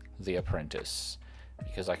the apprentice,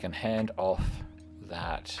 because I can hand off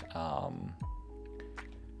that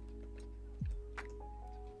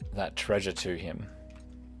that treasure to him.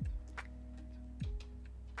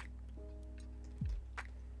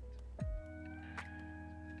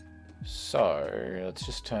 So let's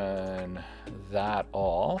just turn that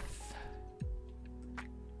off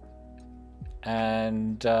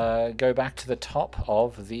and go back to the top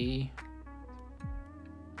of the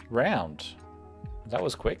round. That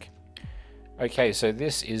was quick. Okay, so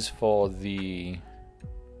this is for the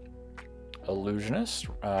illusionist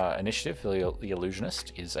initiative. The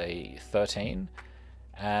illusionist is a 13,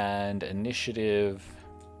 and initiative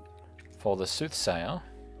for the soothsayer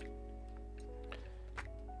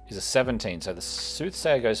is a 17. So the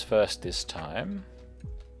soothsayer goes first this time.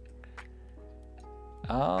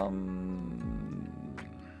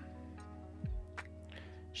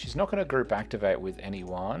 She's not going to group activate with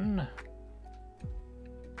anyone.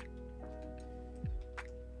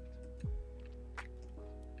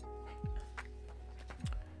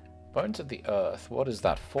 Bones of the Earth. What is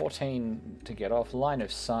that? 14 to get off. Line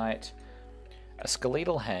of sight. A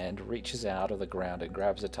skeletal hand reaches out of the ground and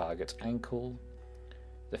grabs the target's ankle.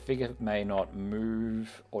 The figure may not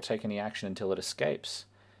move or take any action until it escapes.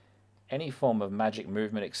 Any form of magic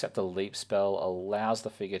movement except the leap spell allows the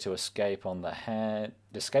figure to escape the hand.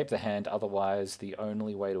 Otherwise, the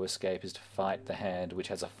only way to escape is to fight the hand, which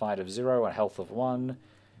has a fight of 0 and health of 1.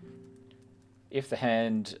 If the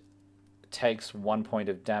hand takes 1 point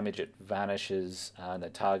of damage, it vanishes and the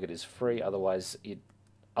target is free. Otherwise, it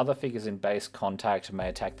Other figures in base contact may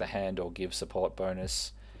attack the hand or give support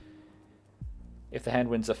bonus. If the hand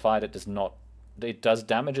wins the fight, it does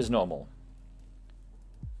damage as normal.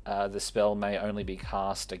 The spell may only be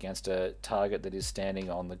cast against a target that is standing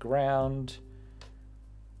on the ground.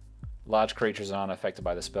 Large creatures are unaffected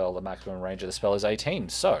by the spell. The maximum range of the spell is 18.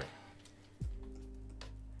 So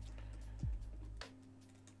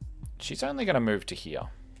she's only going to move to here.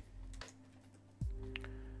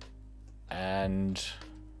 And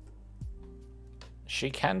she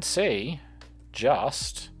can see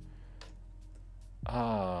just...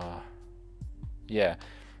 yeah.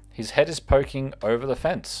 His head is poking over the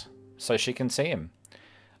fence, so she can see him.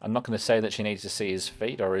 I'm not going to say that she needs to see his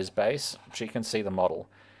feet or his base. She can see the model.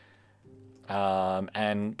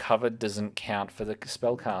 And covered doesn't count for the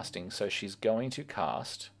spell casting, so she's going to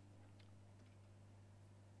cast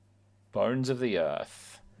Bones of the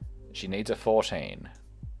Earth. She needs a 14.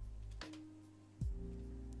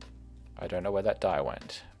 I don't know where that die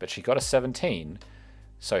went, but she got a 17,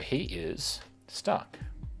 so he is stuck.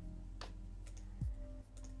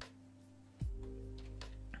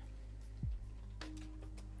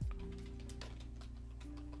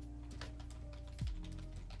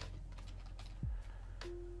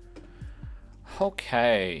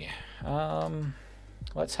 Okay,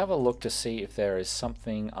 let's have a look to see if there is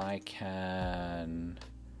something I can...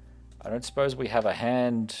 I don't suppose we have a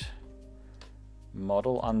hand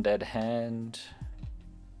model, undead hand.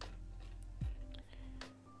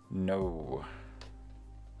 No.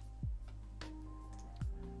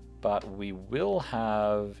 But we will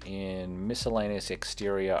have in miscellaneous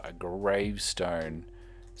exterior a gravestone.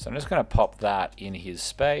 So I'm just going to pop that in his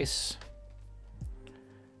space.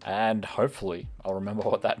 And hopefully I'll remember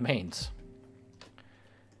what that means.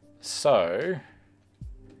 So,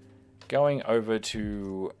 going over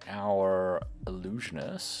to our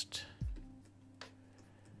illusionist.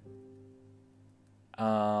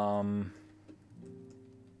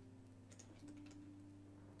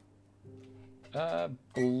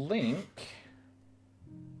 Blink.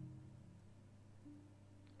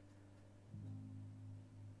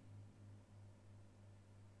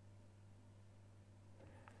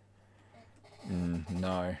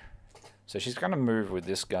 No. So she's going to move with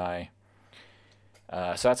this guy.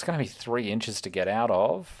 So that's going to be 3 inches to get out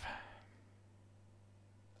of.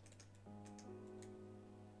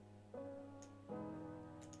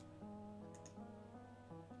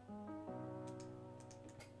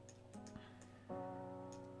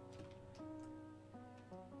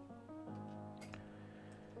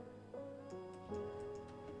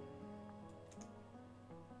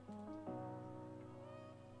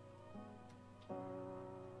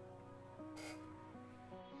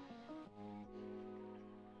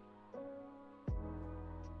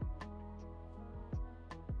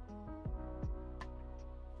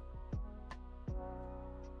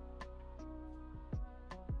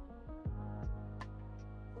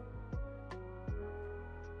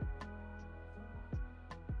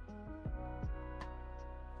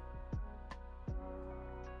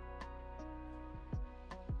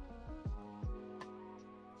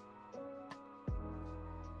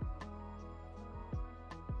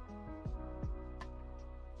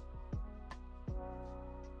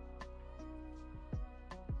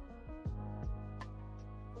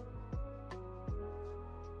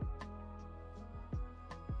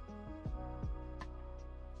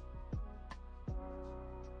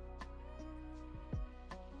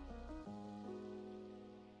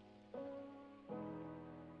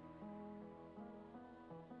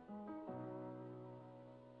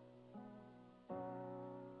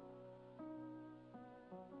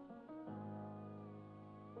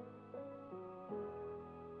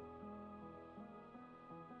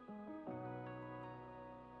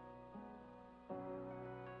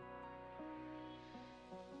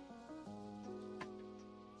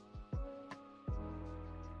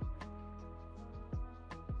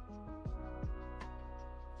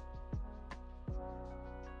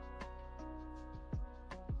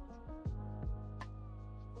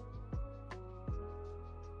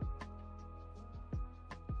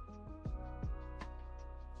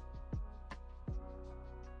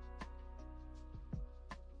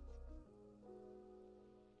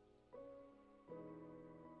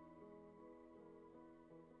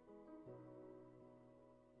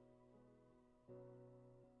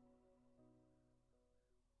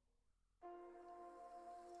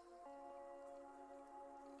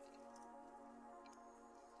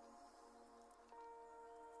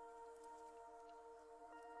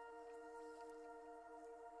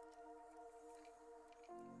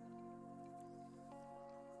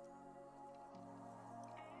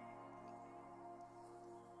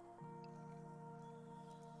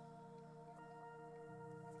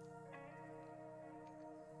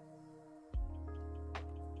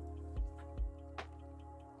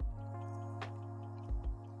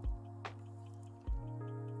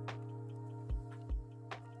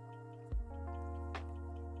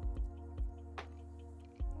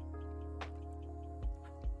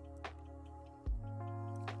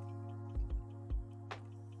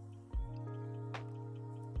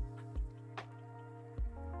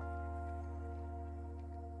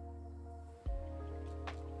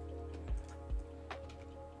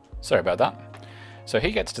 Sorry about that. So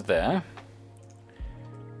he gets to there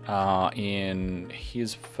in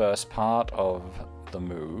his first part of the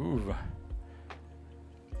move.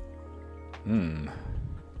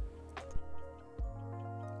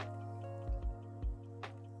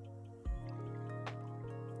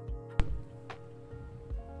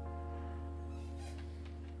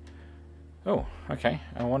 Oh, okay.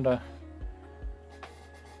 I wonder...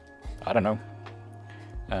 I don't know.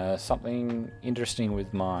 Something interesting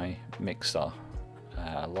with my mixer.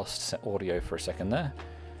 Lost audio for a second there.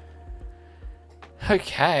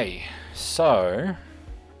 Okay, so...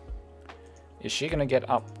 Is she going to get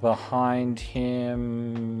up behind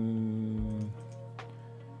him?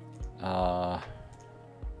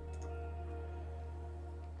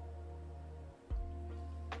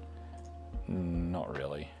 Not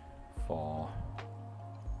really.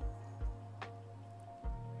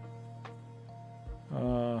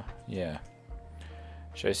 Yeah.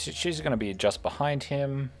 So she's going to be just behind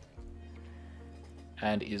him.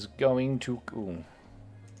 And is going to... Ooh,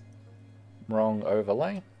 wrong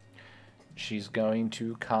overlay. She's going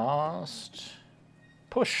to cast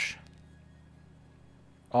Push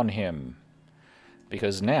on him,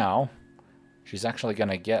 because now she's actually going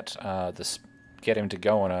to get get him to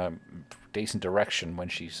go in a decent direction when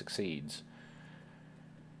she succeeds.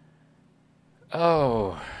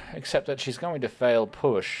 Oh, except that she's going to fail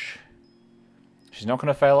Push. She's not going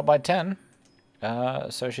to fail it by 10.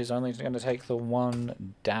 So she's only going to take the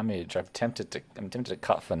 1 damage. I'm tempted to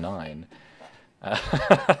cut for 9.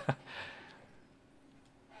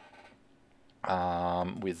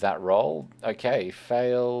 With that roll, okay,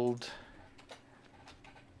 failed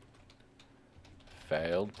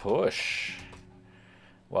Push.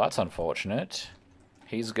 Well, that's unfortunate.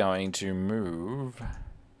 He's going to move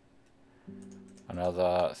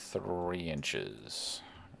another 3 inches.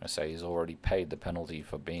 I say he's already paid the penalty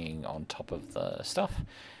for being on top of the stuff.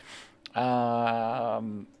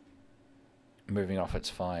 Moving off, it's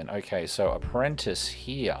fine. Okay, so Apprentice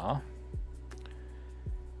here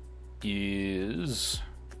is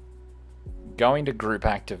going to group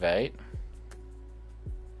activate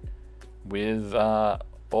with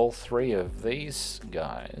all 3 of these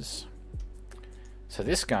guys. So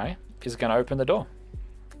this guy is going to open the door.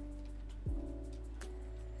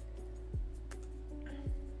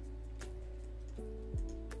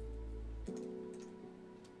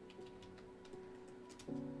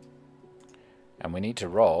 And we need to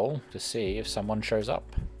roll to see if someone shows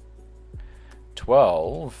up.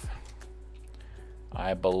 12.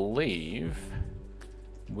 I believe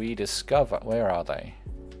we discover... Where are they?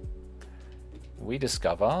 We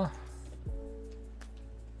discover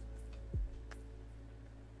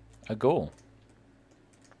a ghoul.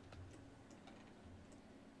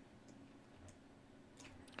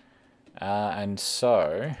 And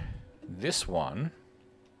so this one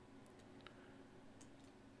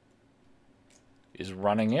is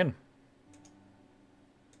running in.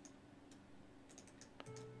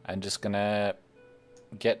 And just gonna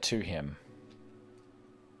get to him.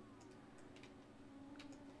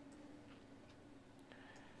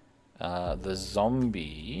 The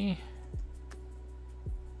zombie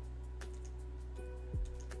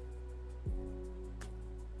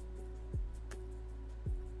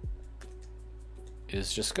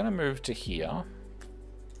is just gonna move to here.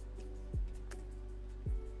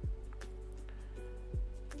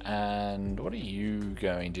 And what are you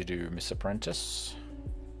going to do, Miss Apprentice?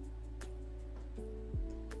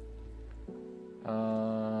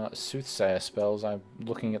 Soothsayer spells. I'm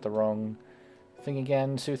looking at the wrong thing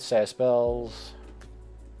again. Soothsayer spells.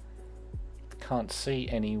 Can't see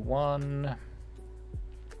anyone.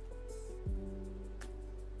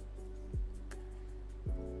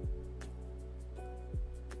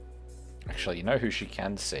 Actually, you know who she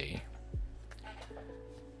can see.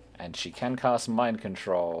 And she can cast Mind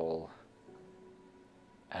Control.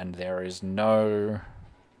 And there is no...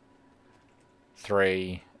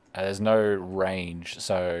 3... there's no range,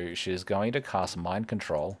 so she's going to cast Mind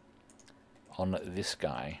Control on this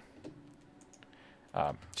guy.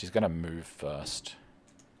 She's going to move first.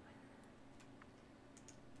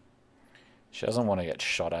 She doesn't want to get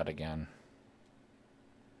shot at again.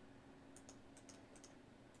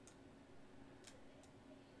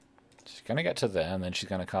 She's going to get to there, and then she's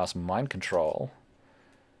going to cast Mind Control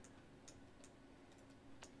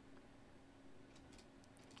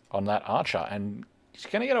on that archer, and she's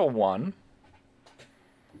going to get a 1.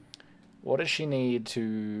 What does she need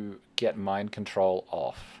to get Mind Control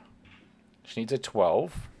off? She needs a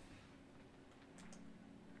 12.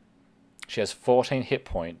 She has 14 hit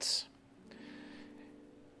points.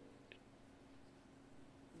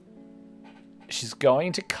 she's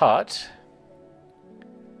going to cut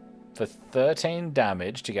for 13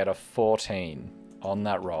 damage to get a 14 on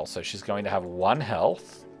that roll. So she's going to have 1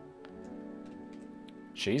 health.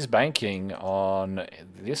 She's banking on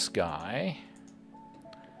this guy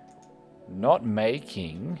not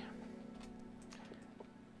making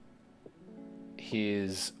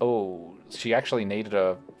his... Oh, she actually needed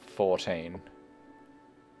a 14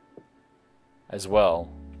 as well.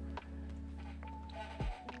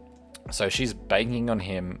 So she's banking on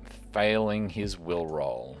him failing his will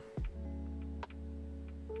roll,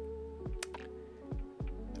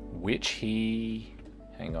 which he...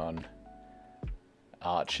 Hang on.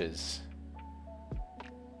 Archers.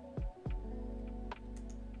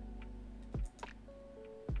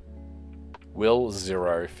 Will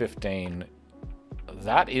 0, 15.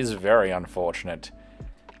 That is very unfortunate,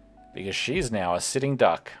 because she's now a sitting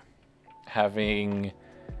duck, having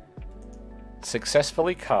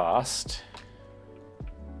successfully cast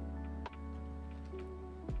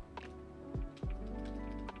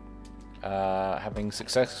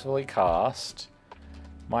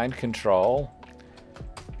mind control.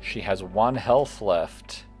 She has 1 health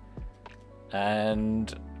left,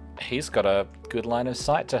 and he's got a good line of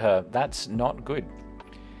sight to her. That's not good.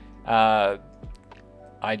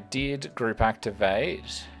 I did group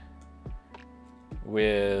activate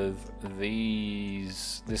with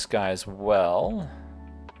this guy as well,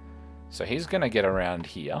 so he's gonna get around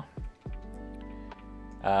here.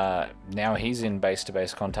 Now he's in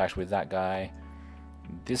base-to-base contact with that guy.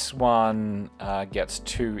 This one gets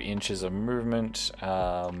 2 inches of movement,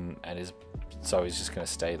 and so he's just gonna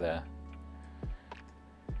stay there.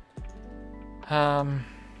 And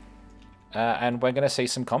we're gonna see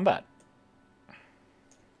some combat.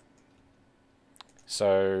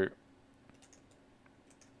 So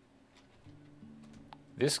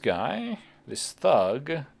this guy, this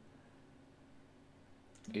thug,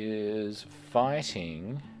 is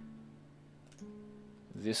fighting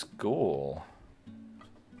this ghoul.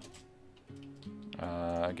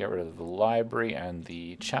 Get rid of the library and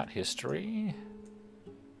the chat history.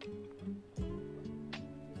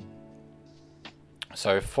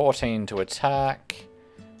 So 14 to attack.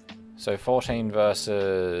 So 14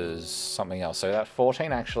 versus something else. So that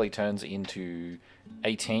 14 actually turns into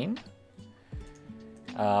 18.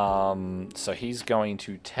 So he's going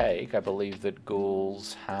to take, I believe that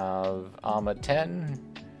ghouls have armor 10.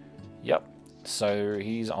 Yep. So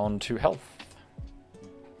he's on 2 health.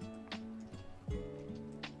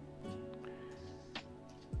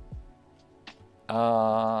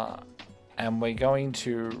 And we're going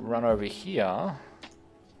to run over here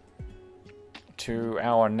to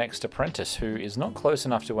our next apprentice, who is not close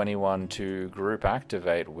enough to anyone to group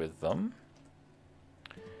activate with them.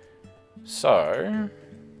 So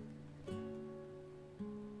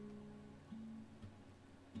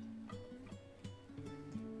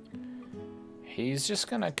he's just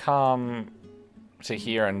gonna come to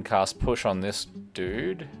here and cast push on this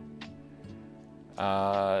dude.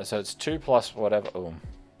 So it's 2 plus whatever. Oh,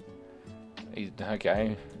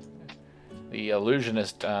 okay. The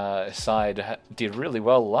illusionist side did really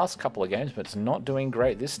well the last couple of games, but it's not doing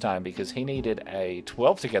great this time because he needed a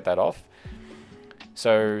 12 to get that off.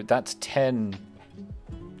 So that's 10.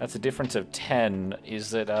 That's a difference of 10.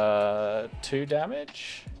 Is it 2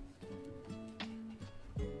 damage?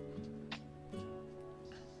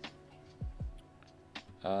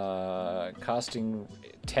 Casting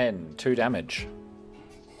 10, 2 damage.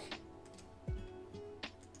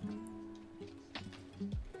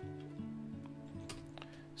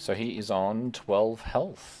 So he is on 12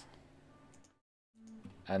 health.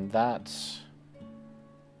 And that's...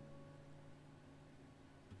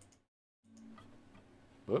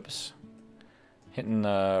 Whoops. Hitting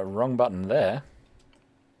the wrong button there.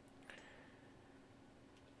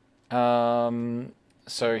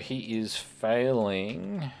 So he is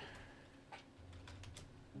failing...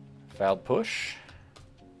 Failed push.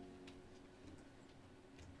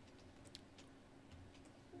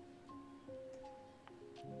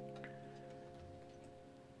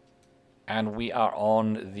 And we are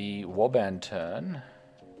on the Warband turn.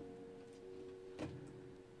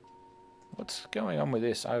 What's going on with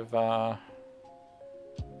this? Here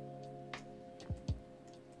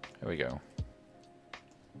we go.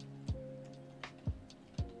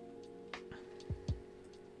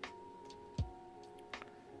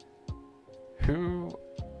 Who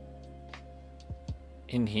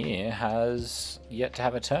in here has yet to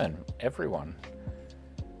have a turn? Everyone.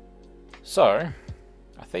 So...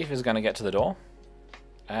 a thief is going to get to the door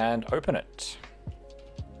and open it.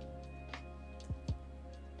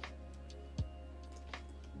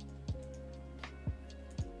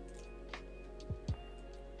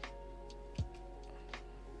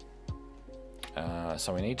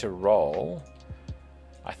 So we need to roll.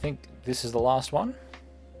 I think this is the last one.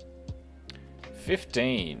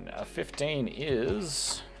 15. A 15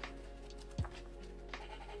 is...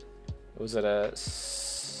 Was it a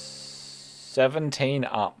 17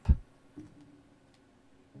 up?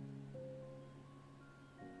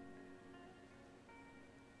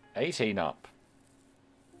 $18 up.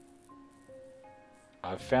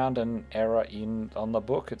 I've found an error on the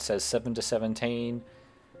book. It says 7 to 17.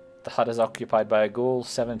 The hut is occupied by a ghoul.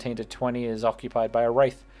 17 to 20 is occupied by a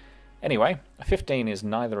wraith. Anyway, a 15 is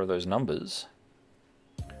neither of those numbers.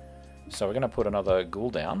 So we're going to put another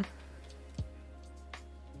ghoul down.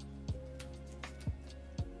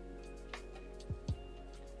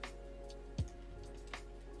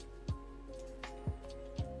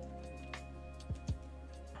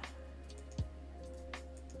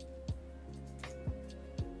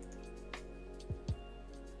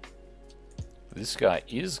 This guy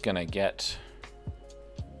is going to get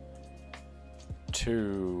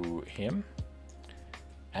to him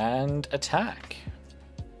and attack.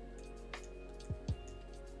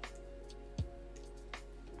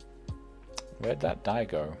 Where'd that die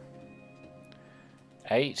go?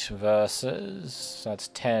 8 versus... That's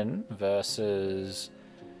 10 versus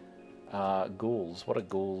ghouls. What do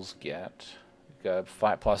ghouls get?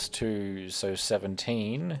 Fight plus 2, so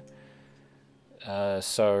 17.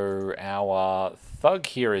 So our thug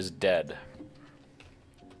here is dead.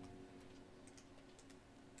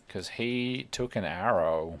 Because he took an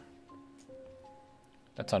arrow.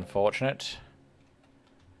 That's unfortunate.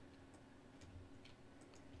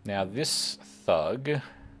 Now this thug...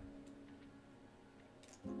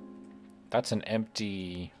 That's an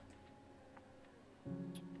empty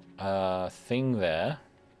thing there.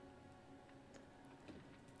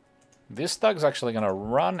 This thug's actually going to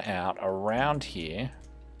run out around here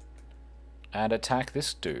and attack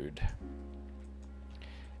this dude.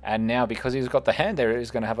 And now, because he's got the hand there,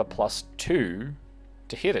 he's going to have a +2 to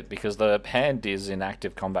hit it, because the hand is in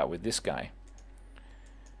active combat with this guy.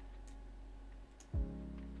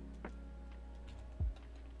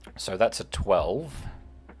 So that's a 12.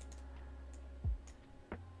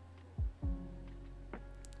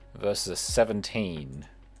 Versus a 17,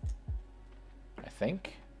 I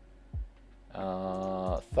think.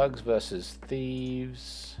 Thugs versus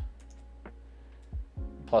thieves.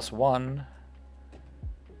 +1.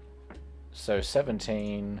 So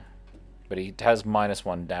 17. But he has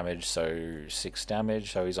 -1 damage, so 6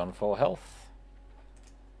 damage, so he's on 4 health.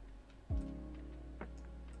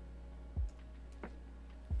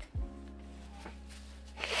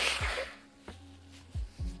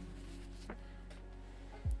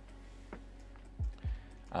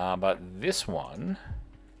 But this one,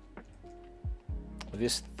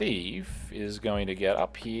 this thief is going to get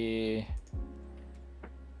up here.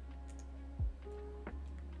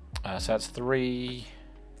 So that's 3.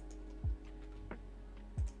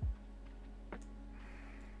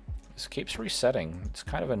 This keeps resetting. It's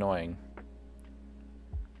kind of annoying.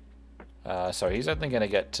 So he's only going to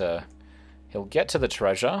get to... He'll get to the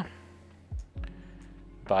treasure,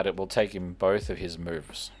 but it will take him both of his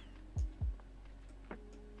moves.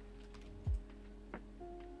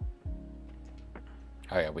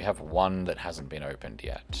 Oh yeah, we have one that hasn't been opened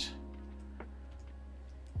yet.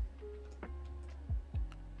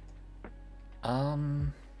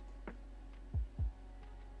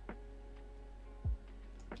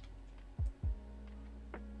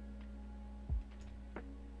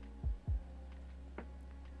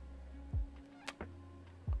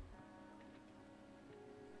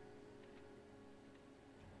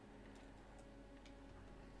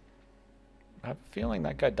 I have a feeling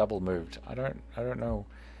that guy double moved. I don't know.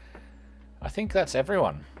 I think that's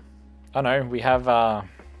everyone. Oh no, we have our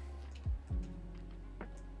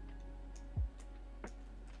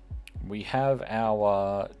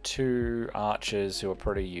 2 archers who are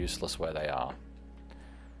pretty useless where they are.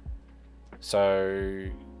 So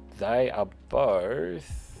they are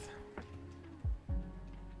both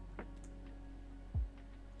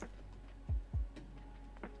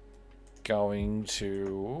going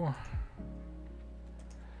to...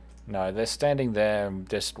 No, they're standing there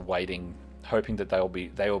just waiting, hoping that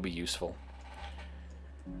they will be useful.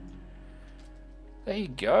 There you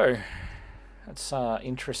go. That's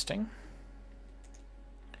interesting.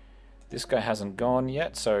 This guy hasn't gone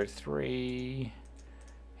yet, so 3.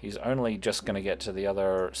 He's only just going to get to the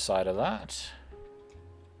other side of that.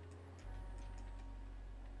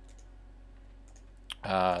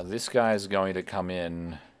 This guy is going to come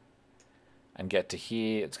in and get to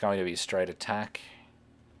here. It's going to be a straight attack.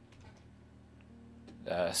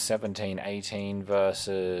 17, 18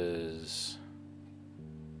 versus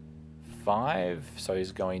 5, so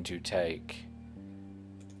he's going to take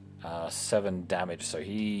 7 damage, so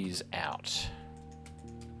he's out.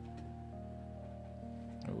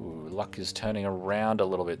 Ooh, luck is turning around a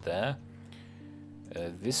little bit there.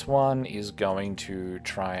 This one is going to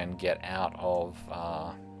try and get out of...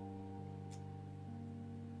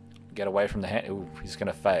 get away from the hand. Ooh, he's going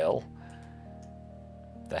to fail.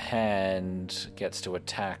 The hand gets to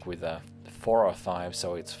attack with a 4 or 5,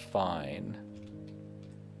 so it's fine.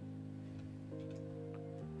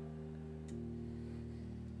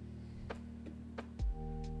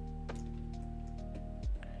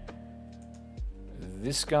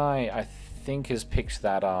 This guy, I think, has picked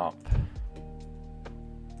that up.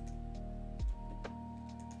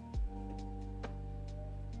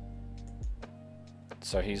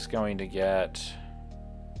 So he's going to get...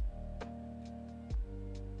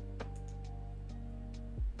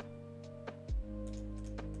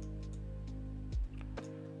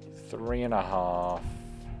 3.5.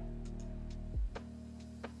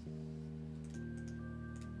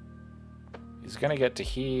 He's going to get to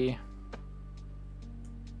here.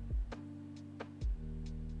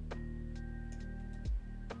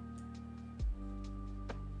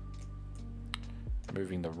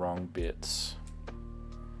 Moving the wrong bits.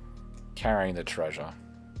 Carrying the treasure.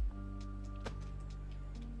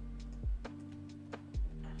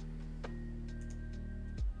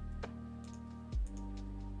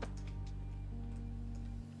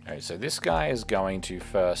 Okay, so this guy is going to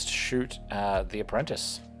first shoot the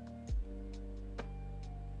apprentice.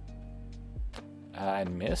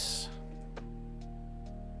 And miss.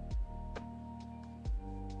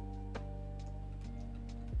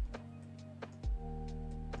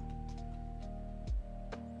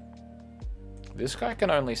 This guy can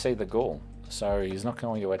only see the ghoul, so he's not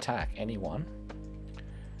going to attack anyone.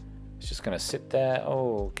 He's just going to sit there.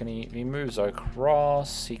 Oh, can he? He moves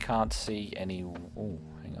across. He can't see any. Oh,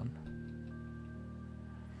 hang on.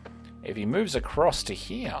 If he moves across to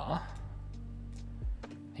here,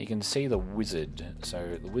 he can see the wizard.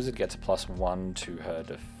 So the wizard gets a +1 to her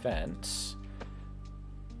defense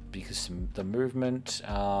because the movement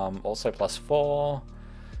also +4.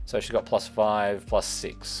 So she's got +5,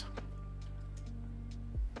 +6.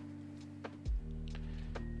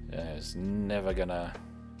 It's never gonna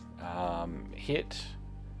hit.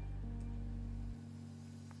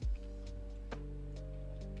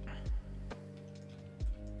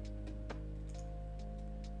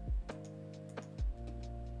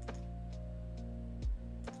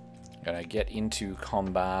 Gonna get into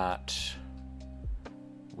combat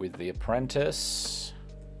with the apprentice.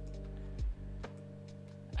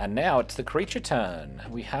 And now it's the creature turn.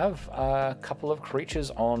 We have a couple of creatures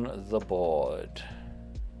on the board.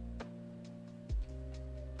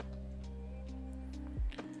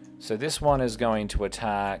 So this one is going to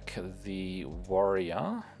attack the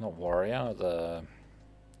warrior. Not warrior, the...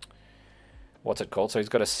 What's it called? So he's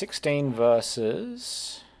got a 16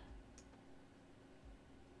 versus...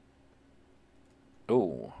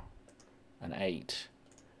 Ooh, an 8.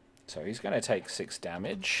 So he's going to take 6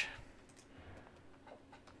 damage.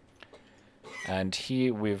 And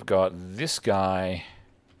here we've got this guy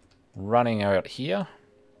running out here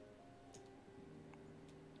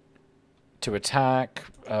to attack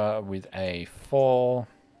with a 4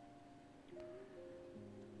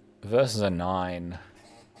 versus a 9.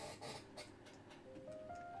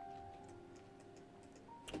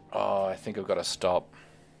 Oh, I think I've got to stop.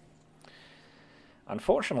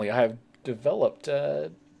 Unfortunately, I have developed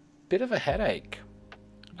a bit of a headache.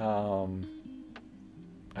 I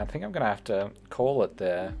think I'm going to have to call it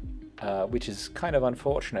there, which is kind of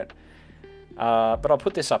unfortunate. But I'll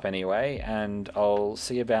put this up anyway, and I'll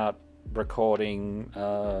see about recording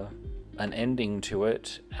an ending to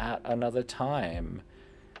it at another time.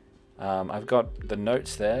 I've got the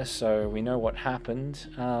notes there, so we know what happened.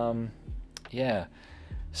 Yeah,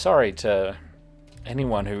 sorry to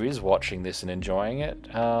anyone who is watching this and enjoying it.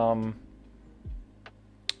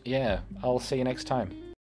 Yeah, I'll see you next time.